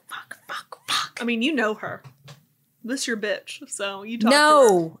 I mean, you know her. This your bitch, so you talk to her.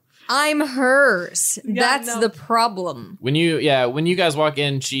 No, I'm hers. Yeah, That's no. the problem. When you guys walk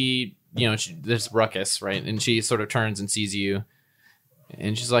in, she there's ruckus, right? And she sort of turns and sees you,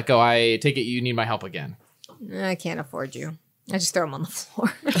 and she's like, "Oh, I take it you need my help again." I can't afford you. I just throw him on the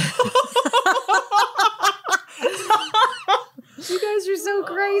floor. You guys are so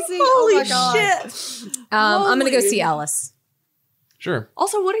crazy. Holy Oh my God. shit! I'm going to go Holy- see Alice. Sure.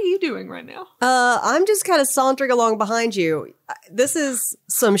 Also, what are you doing right now? I'm just kind of sauntering along behind you. This is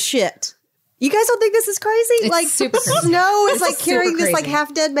some shit. You guys don't think this is crazy? It's like super crazy. Snow is This like is super carrying this like crazy.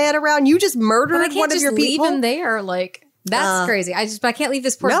 half dead man around. You just murdered But I can't one of just your leave people. him there. Like, that's crazy. But I can't leave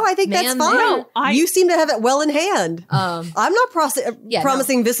this poor No, I think that's man fine. there. No, I- you seem to have it well in hand. Um, I'm not Yeah,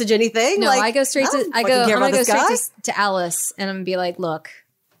 promising Visage anything. no, like, I go straight to don't I fucking go. care I'm about gonna go this straight guy. to Alice, and I'm gonna be like, look,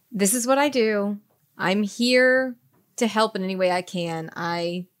 this is what I do. I'm here to help in any way I can.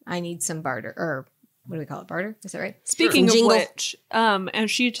 I need some barter, or what do we call it? Barter? Is that right? Speaking of Jingle. which,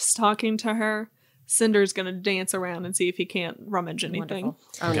 as she's just talking to her, Cinder's gonna dance around and see if he can't rummage anything. Wonderful.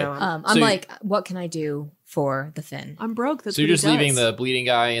 Oh no. I'm So- like, what can I do for the Finn. I'm broke. That's So you're what he just leaving does. the bleeding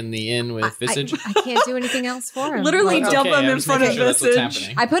guy in the inn with Visage? I can't do anything else for him. Literally Like, dump him I'm in just front making of sure that's what's Visage.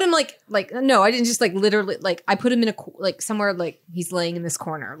 happening. I put him like no, I didn't just like literally like I put him in a like somewhere like he's laying in this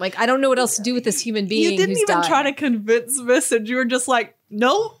corner. Like I don't know what else to do with this human being. You didn't who's even dying. try to convince Visage. You were just like,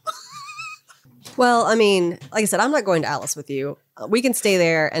 nope. Well, I mean, like I said, I'm not going to Alice with you. We can stay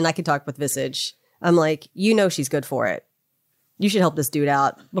there and I can talk with Visage. I'm like, you know she's good for it. You should help this dude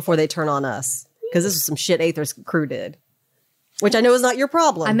out before they turn on us. Because this is some shit Aether's crew did. Which I know is not your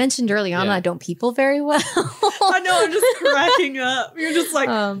problem. I mentioned early on Yeah. I don't people very well. I know, I'm just cracking up. You're just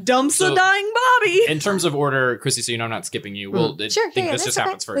like, dumps So- a dying body. In terms of order, Chrissy, so you know I'm not skipping you. We'll Sure, think yeah, this that's just okay.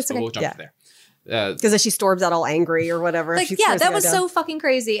 happens first, That's but okay. we'll jump Yeah. there. because as she storms out all angry or whatever. Like, she's yeah, closing that it was down. so fucking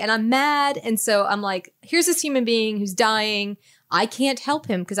crazy. And I'm mad. And so I'm like, here's this human being who's dying. I can't help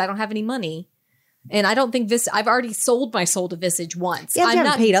him because I don't have any money. And I don't think I've already sold my soul to Visage once. Yeah, but you I'm haven't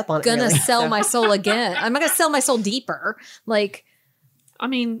not paid up on it, gonna really, sell so. my soul again. I'm not gonna sell my soul deeper. Like, I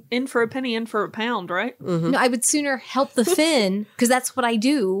mean, in for a penny, in for a pound, right? Mm-hmm. no, I would sooner help the Finn because that's what I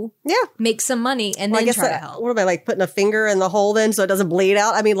do. Yeah. Make some money and Well, I then guess try to that, help. what am I like putting a finger in the hole then so it doesn't bleed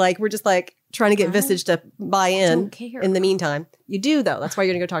out? I mean, like we're just like trying to get I Visage to buy in. don't care. In the meantime, you do though. That's why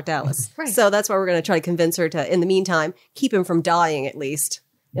you're gonna go talk to Alice. Right. So that's why we're gonna try to convince her to, in the meantime, keep him from dying at least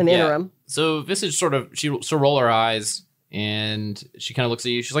in the Yeah. interim. So Visage she'll roll her eyes and she kind of looks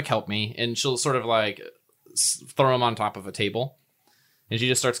at you. She's like, help me. And she'll sort of like throw him on top of a table. And she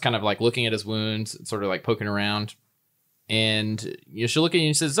just starts kind of like looking at his wounds, sort of like poking around. And she'll look at you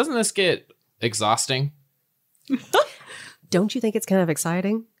and says, doesn't this get exhausting? Don't you think it's kind of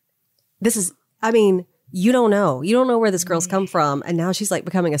exciting? This is, I mean, you don't know. You don't know where this girl's come from. And now she's like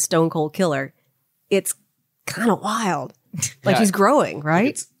becoming a stone cold killer. It's kind of wild. Like Yeah. she's growing,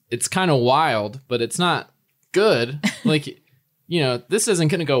 right? It's kind of wild, but it's not good. Like, this isn't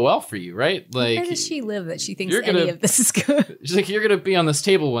going to go well for you, right? Like, Where does she live that she thinks you're any gonna- of this is good? she's like, you're going to be on this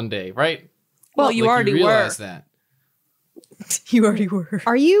table one day, right? Well, you Like, already realize were. that. You already were.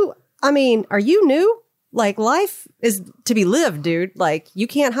 Are you new? Like life is to be lived, dude. Like you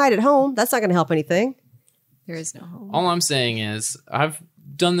can't hide at home. That's not going to help anything. There is no home. All I'm saying is I've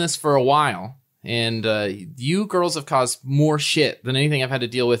done this for a while, and you girls have caused more shit than anything I've had to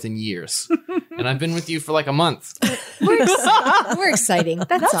deal with in years. And I've been with you for like a month. We're exciting.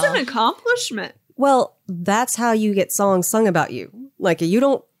 That's all. An accomplishment. Well, that's how you get songs sung about you. Like you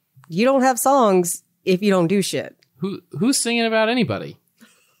don't have songs if you don't do shit. Who's singing about anybody?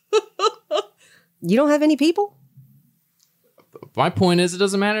 You don't have any people? My point is, it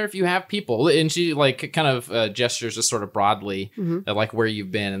doesn't matter if you have people. And she like kind of gestures just sort of broadly at like where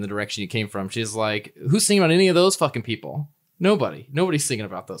you've been and the direction you came from. She's like, who's singing about any of those fucking people? Nobody. Nobody's singing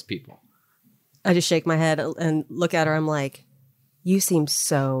about those people. I just shake my head and look at her. I'm like, you seem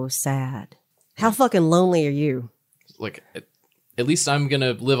so sad. How fucking lonely are you? Like, at least I'm going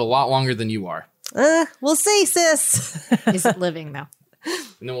to live a lot longer than you are. We'll see, sis. Is it living though?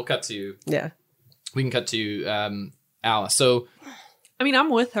 And then we'll cut to, Yeah. we can cut to Alice. So I mean, I'm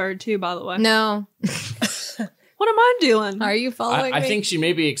with her too, by the way. No. What am I doing? Are you following I me? think she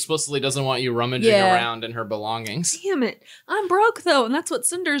maybe explicitly doesn't want you rummaging Yeah. around in her belongings. Damn it. I'm broke though, and that's what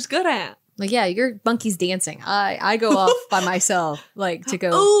Cinder's good at. Like, yeah, your monkey's dancing. I go off by myself, like to go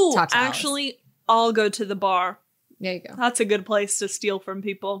Oh, talk to Alice. actually, I'll go to the bar. There you go. That's a good place to steal from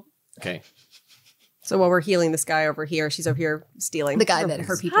people. Okay. So while we're healing this guy over here, she's over here stealing. The guy that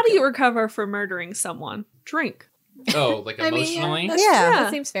her people. How do you killed. recover from murdering someone? Drink. Oh, like I mean, emotionally? yeah, Yeah.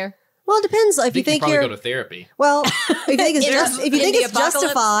 that seems fair. Well, it depends. If I you think you think probably you're go to therapy. well, if you think it's In just the- if you in think the it's apocalypse?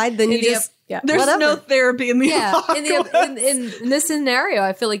 justified, then you In the just yeah. There's whatever. no therapy in the Yeah, apocalypse. in this scenario,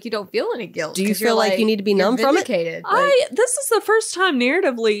 I feel like you don't feel any guilt. Do you 'cause you're feel like you need to be you're numb from it? vindicated. This is the first time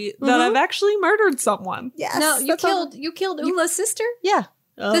narratively that Mhm. I've actually murdered someone. yes. No, you that's all- killed Ula's sister Yeah.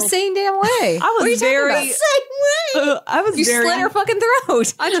 the same damn way. I was very. Same way. I was You very. slit her fucking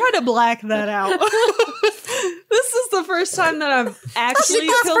throat. I try to black that out. This is the first time that I've actually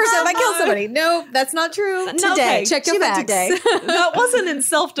That's the killed first time I killed someone. somebody. No, that's not true. No, Today, okay. check your She meant facts. today. That wasn't in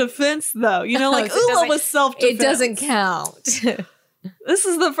self-defense, though. You know, like It Ula doesn't- was self-defense. It doesn't count. This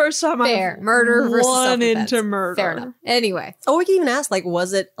is the first time Fair. I've Murder versus run self-defense. into murder. Fair enough. Anyway, Or we can even ask, like,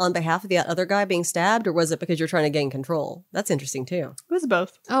 was it on behalf of the other guy being stabbed, or was it because you're trying to gain control? That's interesting too. It was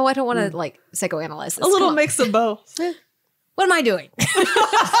both. oh, I don't want to like psychoanalyze this. A little Come on. mix of both. What am I doing?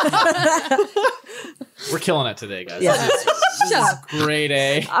 We're killing it today, guys. Yeah. This is grade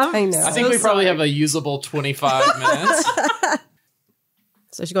A. I know. I think we probably have a usable 25 minutes.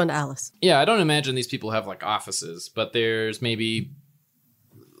 So she's going to Alice. Yeah, I don't imagine these people have like offices, but there's maybe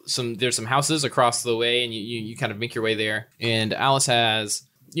some houses across the way, and you kind of make your way there. And Alice has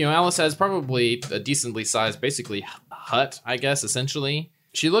Alice has probably a decently sized, basically hut, I guess, essentially.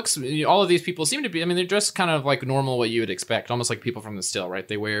 She looks, all of these people seem to be, they're dressed kind of like normal, what you would expect, almost like people from the still, right?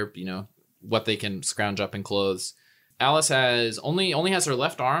 They wear, what they can scrounge up in clothes. Alice only has her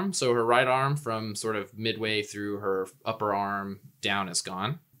left arm, so her right arm from sort of midway through her upper arm down is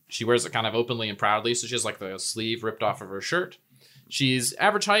gone. She wears it kind of openly and proudly, so she has like the sleeve ripped off of her shirt. She's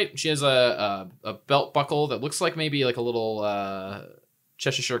average height. She has a belt buckle that looks like maybe like a little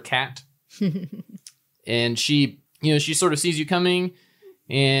Cheshire cat. And she sort of sees you coming,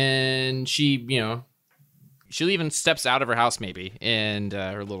 and she she'll even steps out of her house maybe, and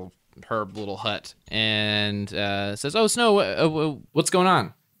her little hut, and says, "Oh, Snow, what's going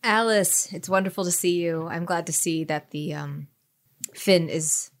on?" Alice, it's wonderful to see you. I'm glad to see that the fin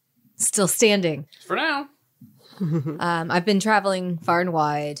is still standing. For now. I've been traveling far and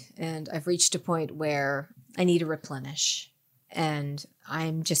wide, and I've reached a point where I need to replenish. And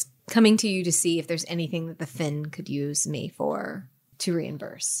I'm just coming to you to see if there's anything that the fin could use me for to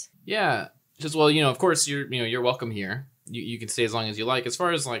reimburse. Yeah. Just, well, of course, you're welcome here. You can stay as long as you like. As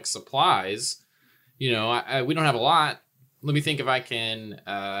far as like supplies, we don't have a lot. Let me think if I can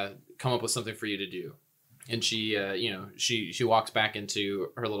come up with something for you to do. And she, she walks back into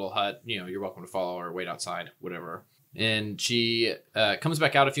her little hut. You're welcome to follow or wait outside, whatever. And she comes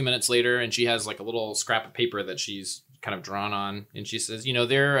back out a few minutes later, and she has like a little scrap of paper that she's kind of drawn on. And she says,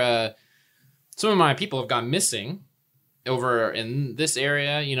 some of my people have gone missing over in this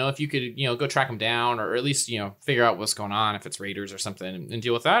area. If you could, go track them down, or at least, figure out what's going on, if it's raiders or something, and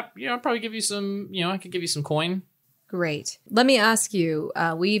deal with that. I'd probably give you some, I could give you some coin. Great. Let me ask you,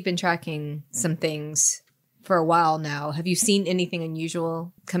 we've been tracking some things for a while now. Have you seen anything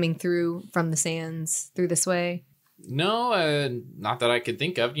unusual coming through from the sands through this way? No, not that I could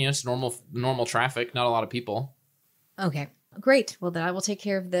think of. It's normal traffic, not a lot of people. Okay, great. Well, then I will take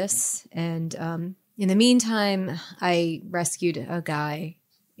care of this. And in the meantime, I rescued a guy.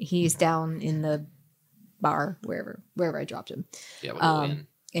 He's down in the bar, wherever I dropped him. Yeah, we'll go in.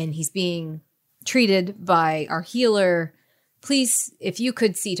 And he's being treated by our healer. Please, if you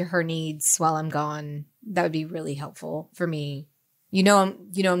could see to her needs while I'm gone, that would be really helpful for me.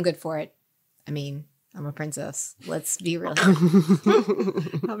 I'm good for it. I'm a princess. Let's be real.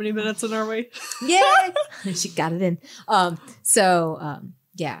 How many minutes in are we? Yeah, she got it in.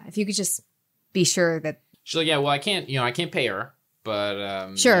 Yeah, if you could just be sure that. She's like, yeah, well, I can't pay her,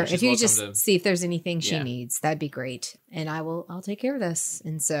 but sure, she's if you welcome just to see if there's anything she needs, that'd be great, and I'll take care of this.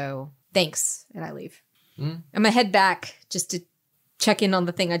 And so, thanks, and I leave. I'm gonna head back just to check in on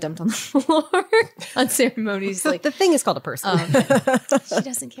the thing I dumped on the floor unceremoniously. The thing is called a person. She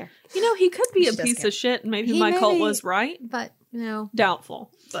doesn't care, he could be a She does piece care. of shit, and maybe He my cult may- was right. but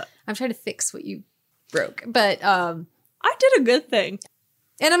Doubtful, but I'm trying to fix what you broke. But I did a good thing.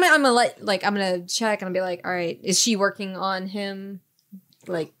 and I'm gonna check and I'll be like, all right, is she working on him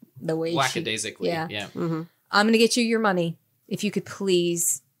like the way lackadaisically. Yeah. Mm-hmm. I'm gonna get you your money if you could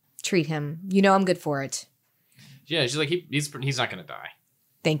please treat him. I'm good for it. Yeah, she's like, he's not gonna die.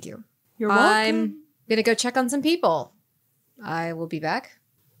 Thank you. You're welcome. I'm gonna go check on some people. I will be back.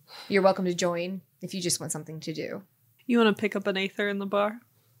 You're welcome to join if you just want something to do. You want to pick up an Aether in the bar?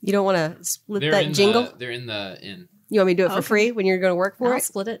 You don't want to split They're that in jingle? they're in the inn. You want me to do it for Okay. free when you're going to work for I'll it?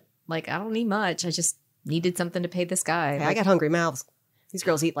 split it. I don't need much. I just needed something to pay this guy. Hey, I got hungry mouths. These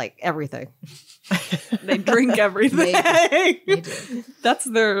girls eat like everything. They drink everything. They do. That's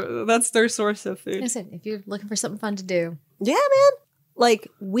their source of food. Listen, if you're looking for something fun to do, Yeah, man. Like,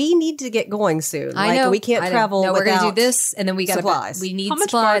 we need to get going soon. I Like, know we can't I know. travel No, we're without gonna do this, and then we got supplies. We need How much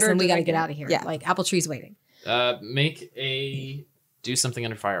supplies, barter and we did got to I get get? out of here. Yeah. Like apple tree's waiting. Make do something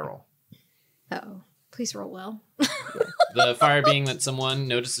under fire roll. Oh, please roll well. The fire being that someone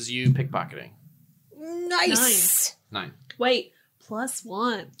notices you pickpocketing. Nice. 9, Wait,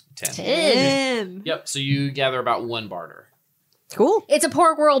 +1. 10. 10. Yep. So you gather about 1 barter. Cool. It's a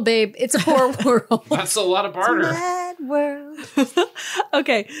poor world, babe. It's a poor world. That's a lot of barter. Mad world.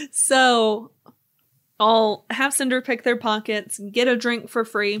 Okay, so I'll have Cinder pick their pockets, get a drink for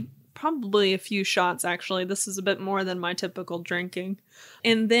free. Probably a few shots, actually. This is a bit more than my typical drinking.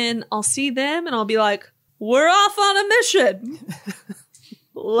 And then I'll see them and I'll be like, we're off on a mission.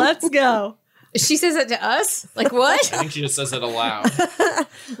 Let's go. She says it to us? Like what? I think she just says it aloud.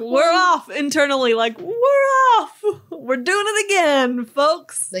 We're off internally, like, we're off. We're doing it again,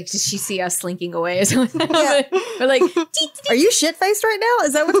 folks. Like, does she see us slinking away? Or Yeah. We're like, Are you shit-faced right now?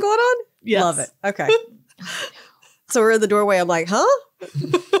 Is that what's going on? Yes. Love it. Okay. So we're in the doorway. I'm like, huh?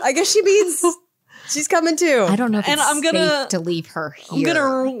 I guess she means she's coming too. I don't know if And it's I'm gonna- safe to leave her I'm here.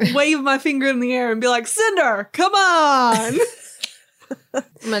 gonna wave my finger in the air and be like, Cinder, come on. I'm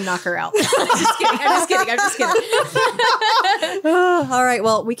gonna knock her out. I'm just kidding. All right.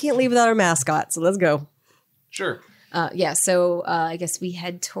 Well, we can't leave without our mascot, so let's go. Sure. Yeah, so I guess we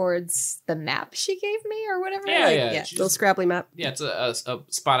head towards the map she gave me or whatever. Yeah, Like, yeah. Little scrapply map. Yeah, it's a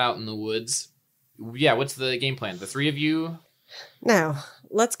spot out in the woods. Yeah, what's the game plan? The three of you? Now,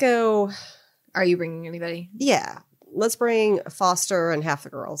 let's go. Are you bringing anybody? Yeah. Let's bring Foster and half the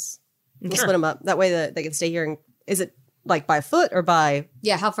girls. We'll Sure. split them up. That way that they can stay here. And is it like by foot or by...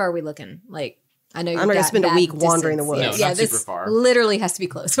 Yeah, how far are we looking? Like, I know you're I'm not gonna spend a that week wandering the distance. woods. No, Yeah, not this super far. literally has to be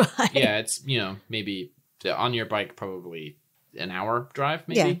close by. Yeah, it's, maybe on your bike, probably an hour drive,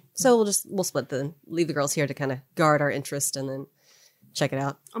 maybe. Yeah. So we'll split leave the girls here to kind of guard our interest and then check it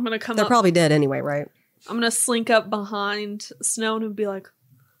out. I'm gonna come They're up. probably dead anyway, right? I'm gonna slink up behind Snow and be like,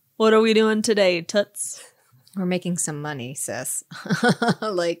 "What are we doing today, toots?" We're making some money, sis.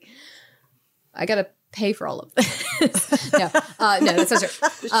 Like, I gotta pay for all of this. No, that's not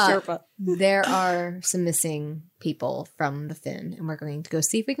true. Sherpa. There are some missing people from the Finn, and we're going to go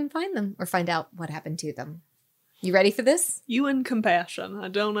see if we can find them or find out what happened to them. You ready for this? You and compassion. I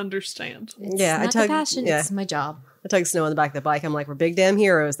don't understand. It's Yeah, I not tug- the passion. yeah. It's my job. I tug Snow on the back of the bike. I'm like, we're big damn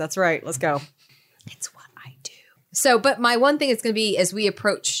heroes. That's right. Let's go. It's what I do. So, but my one thing is going to be as we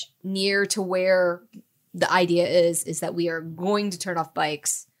approach near to where the idea is that we are going to turn off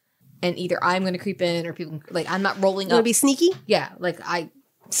bikes, and either I'm going to creep in or people like I'm not rolling You want up. to be sneaky? Yeah, like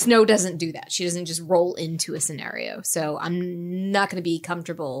Snow doesn't do that. She doesn't just roll into a scenario. So I'm not going to be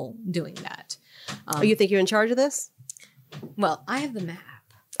comfortable doing that. Oh, you think you're in charge of this? Well, I have the map.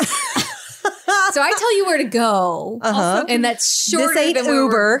 So I tell you where to go. Uh-huh. And that's shorter This ain't than where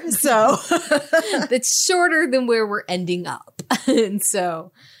we're- Uber, so that's shorter than where we're ending up. And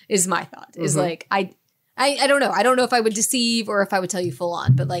so is my thought. Is like I don't know. I don't know if I would deceive or if I would tell you full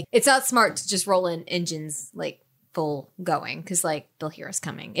on, but like it's not smart to just roll in engines like full going because like they'll hear us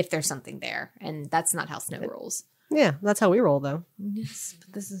coming if there's something there. And that's not how Snow rolls. yeah, that's how we roll, though. Yes,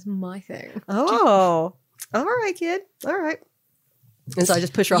 but this is my thing. Oh, all right, kid. All right. And so I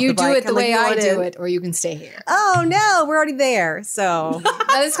just push her off You the do bike. it the I'm like, way "You I want do in?" it, or you can stay here. Oh no, we're already there. So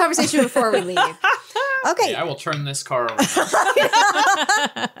Now, this conversation before we leave. okay. Yeah, I will turn this car around.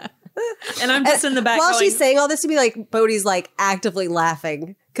 And I'm just in the back While going, she's saying all this to me, like Bodhi's like actively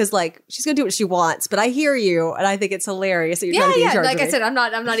laughing because like she's gonna do what she wants. But I hear you, and I think it's hilarious that you're trying to be in charge Like of I me. said, I'm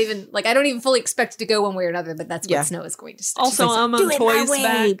not even like I don't even fully expect it to go one way or another. But that's what Yeah. Snow is going to. also, I'm "Do on it my Toy's way."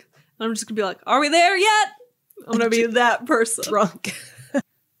 back. I'm just gonna be like, "Are we there yet?" I'm gonna be that person. drunk.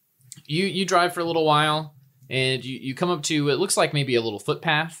 You drive for a little while, and you come up to, it looks like maybe a little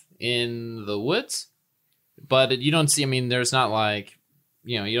footpath in the woods, but you don't see, I mean, there's not like,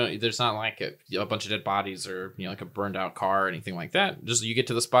 there's not like a bunch of dead bodies or, like a burned out car or anything like that. Just you get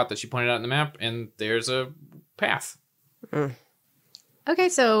to the spot that she pointed out in the map, and there's a path. Okay,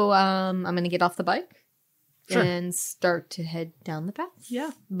 so I'm gonna get off the bike Sure. and start to head down the path.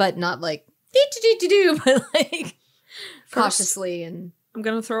 Yeah. But not like do, but like cautiously and. I'm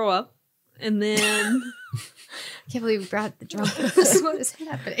gonna throw up, and then I can't believe we brought the drunk. This is what is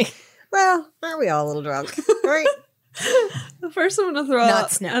happening. Well, aren't we all a little drunk? Right? first I'm gonna throw Not up,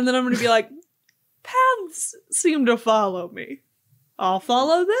 Snow. and then I'm gonna be like, "Paths seem to follow me. I'll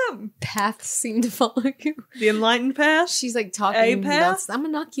follow them. Paths seem to follow you. The enlightened path." She's like A talking path? nuts. I'm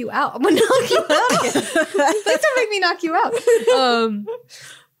gonna knock you out. I'm gonna knock you out again. Please don't make me knock you out.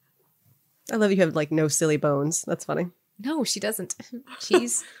 I love you have like no silly bones. That's funny. No, she doesn't.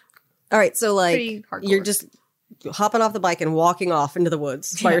 She's All right, so pretty like hardcore. you're just hopping off the bike and walking off into the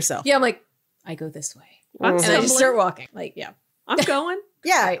woods by yourself. Yeah, I'm like, I go this way. I'm And I just stumbling. start walking. Like, yeah. I'm going.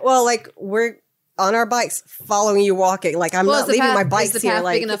 Yeah, well, like we're on our bikes, following you walking. Like I'm Well, not is the leaving path- my bikes is the here. path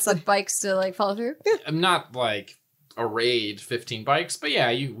Like big enough it's for like- bikes to like follow through? I'm not like a raid 15 bikes, but yeah,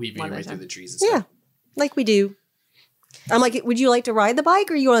 you weave One your at way a through time. the trees and yeah, stuff. like we do. I'm like, would you like to ride the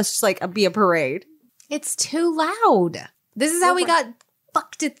bike, or you want us to just like be a parade? It's too loud. This is how we got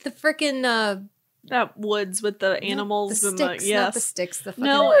fucked at the freaking That woods with the animals the and sticks, the yes. not the sticks. The fucking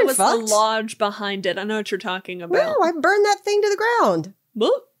No, We're it was the fucked. lodge behind it. I know what you're talking about. No, I burned that thing to the ground.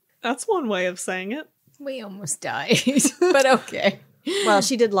 Boop. That's one way of saying it. We almost died, but okay. Well,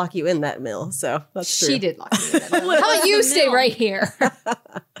 she did lock you in that mill, so that's true. She did lock me in. How about you stay right here?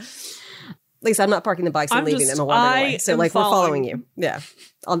 At least I'm not parking the bikes and I'm leaving just- them and wandering I away. So am like we're following following you. Yeah,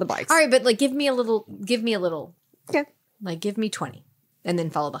 on the bikes. All right, but like give me a little. Okay. Like give me 20 and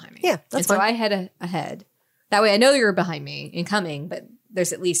then follow behind me. Yeah, that's and so fine. I head ahead. That way I know you're behind me and coming, but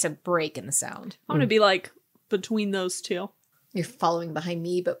there's at least a break in the sound. I'm gonna be like between those two. You're following behind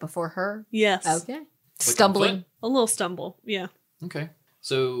me, but before her. Yes. Okay. on Stumbling. A little stumble. Yeah. Okay.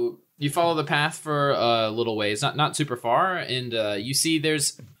 So You follow the path for a little ways, not super far, and you see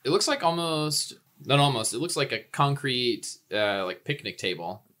it looks like it looks like a concrete like picnic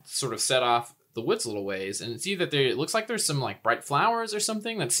table sort of set off the woods a little ways, and see that it looks like there's some like bright flowers or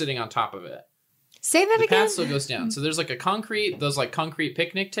something that's sitting on top of it. Say that The again. path still goes down. So there's like those concrete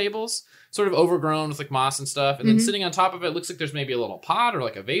picnic tables, sort of overgrown with like moss and stuff, and then sitting on top of it looks like there's maybe a little pot or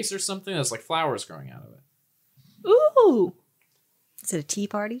like a vase or something that's like flowers growing out of it. Ooh. Is it a tea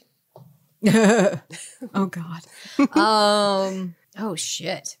party? Oh God. Oh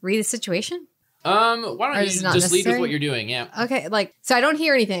shit. Read the situation. Why Or don't you is it not just lead with necessary? what you're doing? Yeah, Okay. Like, so I don't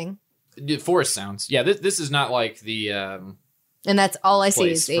hear anything, forest sounds. Yeah, this is not like the and that's all I see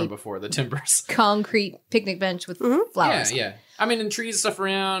place is from a before, the timbers. concrete picnic bench with flowers. Yeah. I mean, and trees and stuff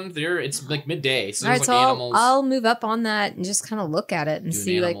around there. It's like midday, so All right, there's so like I'll, animals. I'll move up on that and just kind of look at it and Doing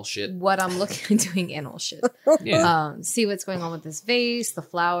see like animal shit. what I'm looking doing animal shit. Yeah, See what's going on with this vase, the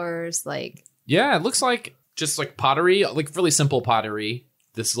flowers, like yeah. It looks like just like pottery, like really simple pottery.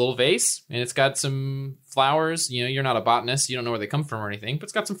 This little vase, and it's got some flowers. You know, you're not a botanist, you don't know where they come from or anything, but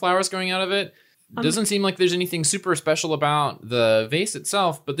it's got some flowers growing out of it. Doesn't seem like there's anything super special about the vase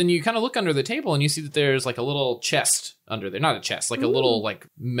itself, but then you kind of look under the table and you see that there's like a little chest under there. Not a chest, like a little like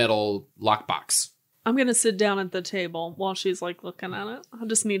metal lockbox. I'm going to sit down at the table while she's like looking at it. I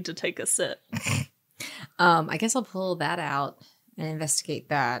just need to take a sit. I guess I'll pull that out and investigate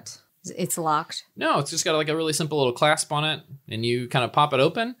that. It's locked. No, it's just got like a really simple little clasp on it, and you kind of pop it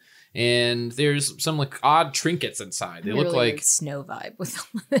open, and there's some like odd trinkets inside. They I'm a look really like weird snow vibe with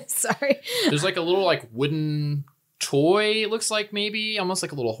all of this. Sorry. there's like a little like wooden toy, it looks like maybe almost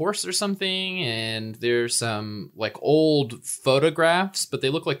like a little horse or something, and there's some like old photographs, but they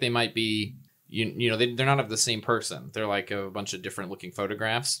look like they might be they're not of the same person. They're like a bunch of different looking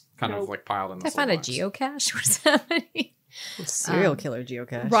photographs kind of like piled in Did I this find a little box. geocache? What's happening? Serial killer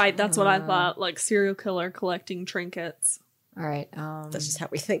geocache. Right, that's what I thought. Like serial killer collecting trinkets. All right. That's just how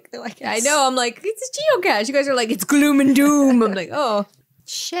we think. They're like, I know. I'm like, it's a geocache. You guys are like, it's gloom and doom. I'm like, oh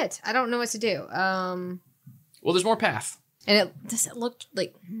shit. I don't know what to do. Well, there's more path. And does it look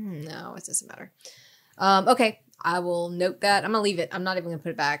like no, it doesn't matter. Okay. I will note that. I'm gonna leave it. I'm not even gonna put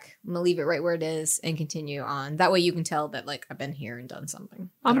it back. I'm gonna leave it right where it is and continue on. That way you can tell that like I've been here and done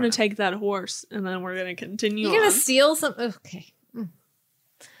something. I'm going to take that horse and then we're going to continue You're gonna on. steal something? Okay.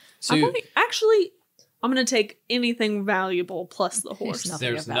 So I'm going to take anything valuable plus the horse. nothing.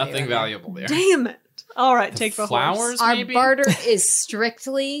 there's of value nothing right now. valuable there. Damn it. All right, take the flowers? horse. Our Maybe? barter is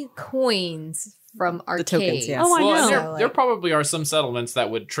strictly coins from arcades. tokens, yes. Oh, I Well, know. and there probably are some settlements that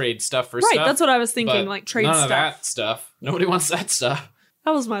would trade stuff for Right, stuff. that's what I was thinking, but like trade none stuff. of that stuff. Nobody wants that stuff.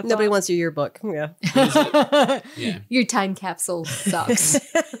 That was my thought. nobody wants your yearbook. Yeah. Yeah. Your time capsule sucks.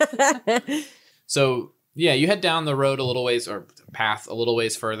 So yeah, you head down the road a little ways, or path a little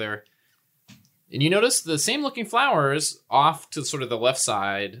ways further, and you notice the same looking flowers off to sort of the left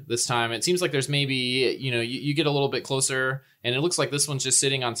side. This time, it seems like there's maybe you get a little bit closer, and it looks like this one's just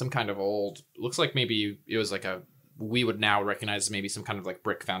sitting on some kind of old. Looks like maybe it was like we would now recognize as maybe some kind of like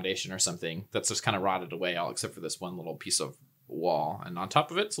brick foundation or something that's just kind of rotted away, all except for this one little piece of wall, and on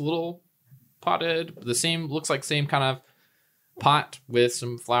top of it's a little potted. Looks like same kind of pot with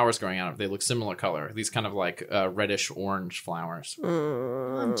some flowers growing out of it. They look similar color. These kind of like reddish orange flowers.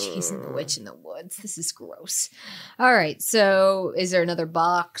 I'm chasing the witch in the woods. This is gross. All right. So, is there another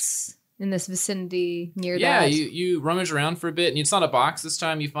box in this vicinity near Yeah, that? you rummage around for a bit, and it's not a box this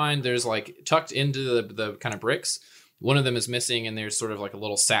time. You find there's like tucked into the kind of bricks. One of them is missing, and there's sort of like a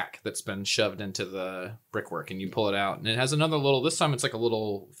little sack that's been shoved into the brickwork, and you pull it out, and it has another little. This time, it's like a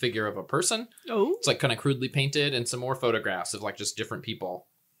little figure of a person. Oh. It's like kind of crudely painted, and some more photographs of like just different people.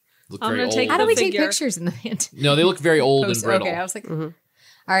 Look I'm very gonna old. take How do the we take figure. pictures in the band? No, they look very old and brittle. Okay, I was like, all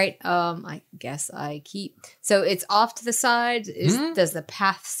right. I guess I keep. So it's off to the side. Does the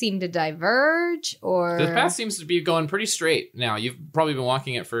path seem to diverge, or The path seems to be going pretty straight now. You've probably been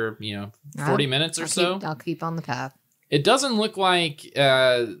walking it for 40 minutes or so. I'll keep on the path. It doesn't look like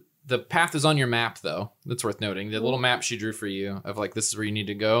the path is on your map, though. That's worth noting. The little map she drew for you of like this is where you need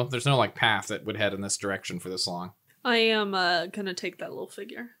to go. There's no like path that would head in this direction for this long. I am gonna take that little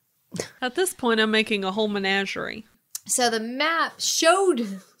figure. At this point, I'm making a whole menagerie. So the map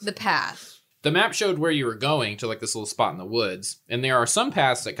showed the path. The map showed where you were going to like this little spot in the woods, and there are some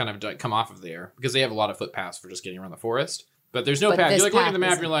paths that kind of come off of there because they have a lot of footpaths for just getting around the forest. But there's no But path. this You like look at path the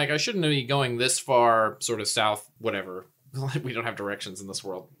map, isn't. you're like, I shouldn't be going this far, sort of south, whatever. We don't have directions in this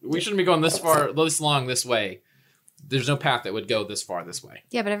world. We shouldn't be going this far, this long, this way. There's no path that would go this far this way.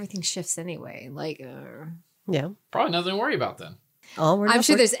 Yeah, but everything shifts anyway. Like, Yeah. Probably nothing to worry about then. Onward, I'm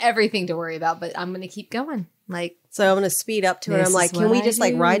sure upward. there's everything to worry about, but I'm going to keep going. Like, So I'm going to speed up to it. This I'm like, is can what we I just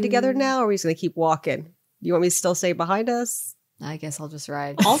like ride do. together now, or are we just going to keep walking? You want me to still stay behind us? I guess I'll just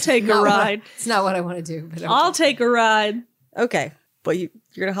ride. I'll take a Not what- ride. It's not what I want to do, but I'll take a ride. Okay, but you're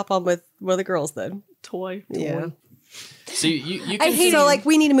going to hop on with one of the girls then. Toy. Yeah. So you I can hate So like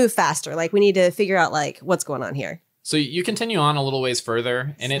we need to move faster. Like we need to figure out like what's going on here. So you continue on a little ways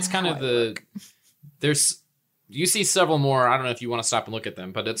further, and it's kind of there's you see several more. I don't know if you want to stop and look at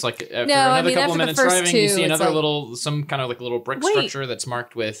them, but it's like after No, I another mean, couple of after the minutes first driving, you two, see it's another like- some kind of like little brick Wait. structure that's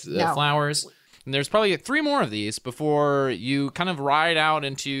marked with No. flowers. And there's probably 3 more of these before you kind of ride out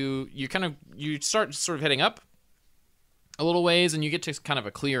into you start sort of heading up a little ways, and you get to kind of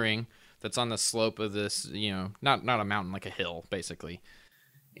a clearing that's on the slope of this, not a mountain, like a hill, basically.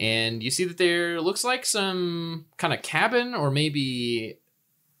 And you see that there looks like some kind of cabin or maybe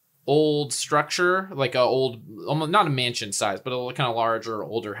old structure, like a old, almost not a mansion size, but a kind of larger,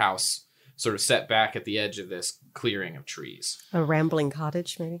 older house, sort of set back at the edge of this clearing of trees. A rambling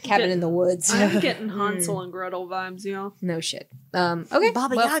cottage, maybe. cabin in the woods. I'm getting Hansel and Gretel vibes, y'all. No shit. Okay.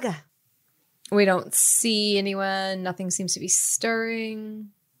 Baba well, Yaga. we don't see anyone. Nothing seems to be stirring.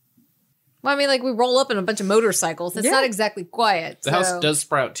 Well, I mean, like we roll up in a bunch of motorcycles. It's Yeah. not exactly quiet. The house does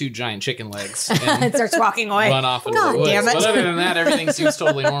sprout 2 giant chicken legs and It starts walking away. run off into God the woods. damn it. But other than that, everything seems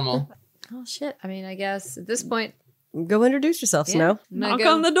totally normal. Oh shit! I mean, I guess at this point, Go introduce yourself, yeah, Snow. I'm gonna Knock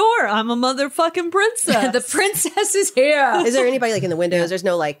go- on the door. I'm a motherfucking princess. the princess is here. Is there anybody like in the windows? There's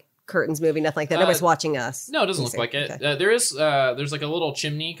no like curtains moving, nothing like that. Nobody's Uh, watching us. No, it doesn't You look see. like it. Okay. There's like a little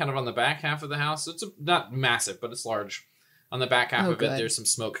chimney kind of on the back half of the house. It's not massive, but it's large. On the back half Oh, of good. it, there's some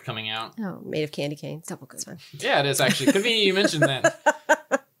smoke coming out. Oh, Made of candy canes. double good. It's fine. Yeah, it is actually. Convenient you mentioned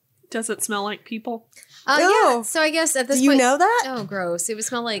that. Does it smell like people? Yeah. No. So I guess at this Do you point, know that? oh, gross! It would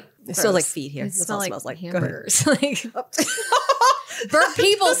smell like. It smells like gross. feet here. It That's smell all it like smells like. Go ahead. hamburgers. Like burnt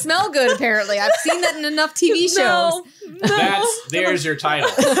people smell good. Apparently, I've seen that in enough TV shows. There's your title.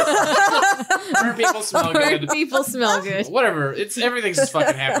 Burnt people smell Burnt good. people smell good. Whatever. Everything's just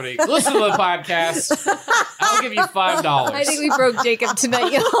fucking happening. Listen to the podcast. I'll give you $5. I think we broke Jacob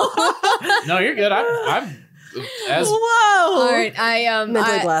tonight, y'all. No, you're good. I'm as Whoa! All right,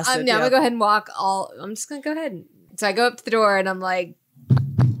 Mentally blasted, I'm yeah. gonna go ahead and walk. I'm just gonna go ahead. So I go up to the door and I'm like,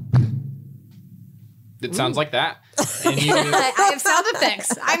 it sounds like that. And you I have sound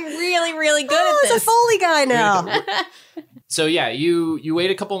effects. I'm really, really good Oh, at it's a this. Foley guy now. So yeah, you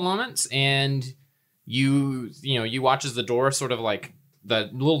wait a couple moments and you watch as the door sort of like the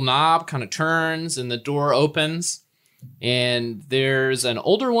little knob kind of turns and the door opens and there's an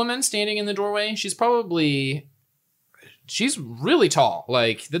older woman standing in the doorway. She's really tall.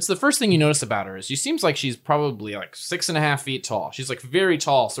 Like that's the first thing you notice about her is she seems like she's probably like 6.5 feet tall. She's like very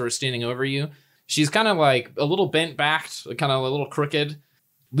tall, sort of standing over you. She's kind of like a little bent backed, kind of a little crooked,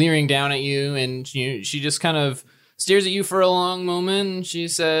 leering down at you, and she just kind of stares at you for a long moment, and she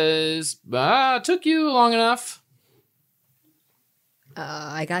says, it took you long enough.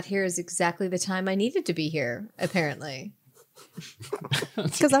 I got here is exactly the time I needed to be here. Apparently,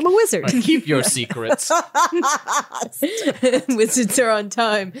 Because I'm a wizard. Keep your secrets. wizards are on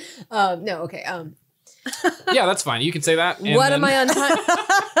time. No, okay. Yeah, that's fine. You can say that. and What am then- I on time?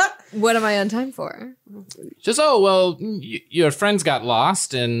 What am I on time for? Just, your friends got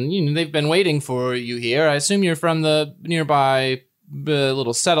lost, and they've been waiting for you here. I assume you're from the nearby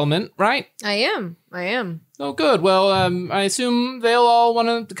little settlement, right? I am. Oh, good. Well, I assume they'll all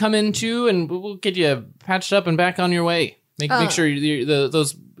want to come in too, and we'll get you patched up and back on your way. Make sure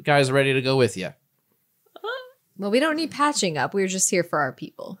those guys are ready to go with you. Well, we don't need patching up. We're just here for our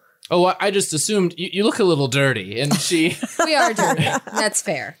people. Oh, I just assumed you look a little dirty, and she. We are dirty. That's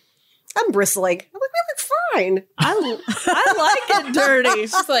fair. I'm bristling. I'm like, we look fine. I like it dirty.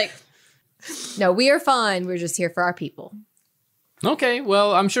 She's like, no, we are fine. We're just here for our people. Okay,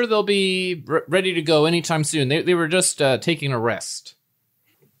 well, I'm sure they'll be ready to go anytime soon. They were just taking a rest.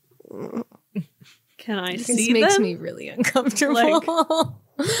 Can I This see makes them? me really uncomfortable. Like-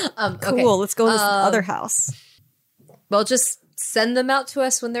 Okay. Cool. Let's go to this Um, other house. Well, just send them out to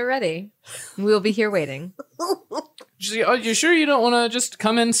us when they're ready. We'll be here waiting. She's like, you sure you don't want to just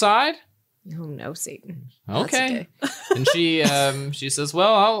come inside? Oh no, Satan. Okay. And she says,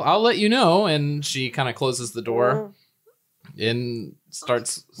 well, I'll let you know. And she kind of closes the door and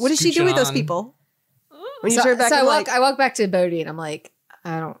starts. What does she do with those scooching on. people? When you So, turn back, so I'm I walk back to Bodhi and I'm like,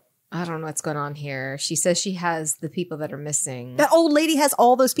 I don't know what's going on here. She says she has the people that are missing. that old lady has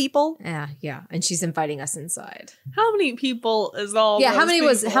all those people. Yeah, and she's inviting us inside. How many people is all? Yeah,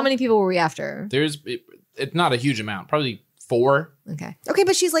 those people? how many people were we after? It's not a huge amount, probably 4. Okay, Okay,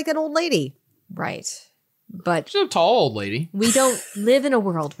 but she's like an old lady. right. But She's a tall old lady. we don't live in a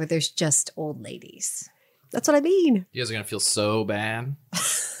world where there's just old ladies. That's what I mean. You guys are gonna feel so bad.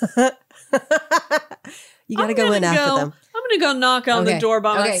 You got to I'm go gonna in after them. I'm gonna go knock on the door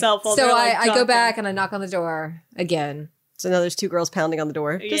by myself. While So they're, like, I go talking. back and I knock on the door again. So now there's two girls pounding on the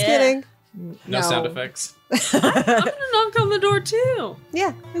door. Just Yeah. kidding. No sound effects. I'm gonna knock on the door too.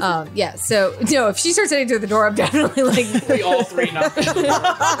 Yeah. Yeah. So if she starts heading through the door, I'm definitely like, We all three knock on the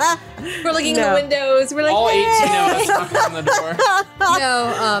door. we're looking in No. the windows. We're like, All 18 "Hey!" of us knocking on the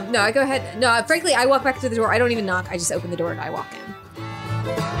door. No, I go ahead. No, frankly, I walk back to the door. I don't even knock. I just open the door and I walk in.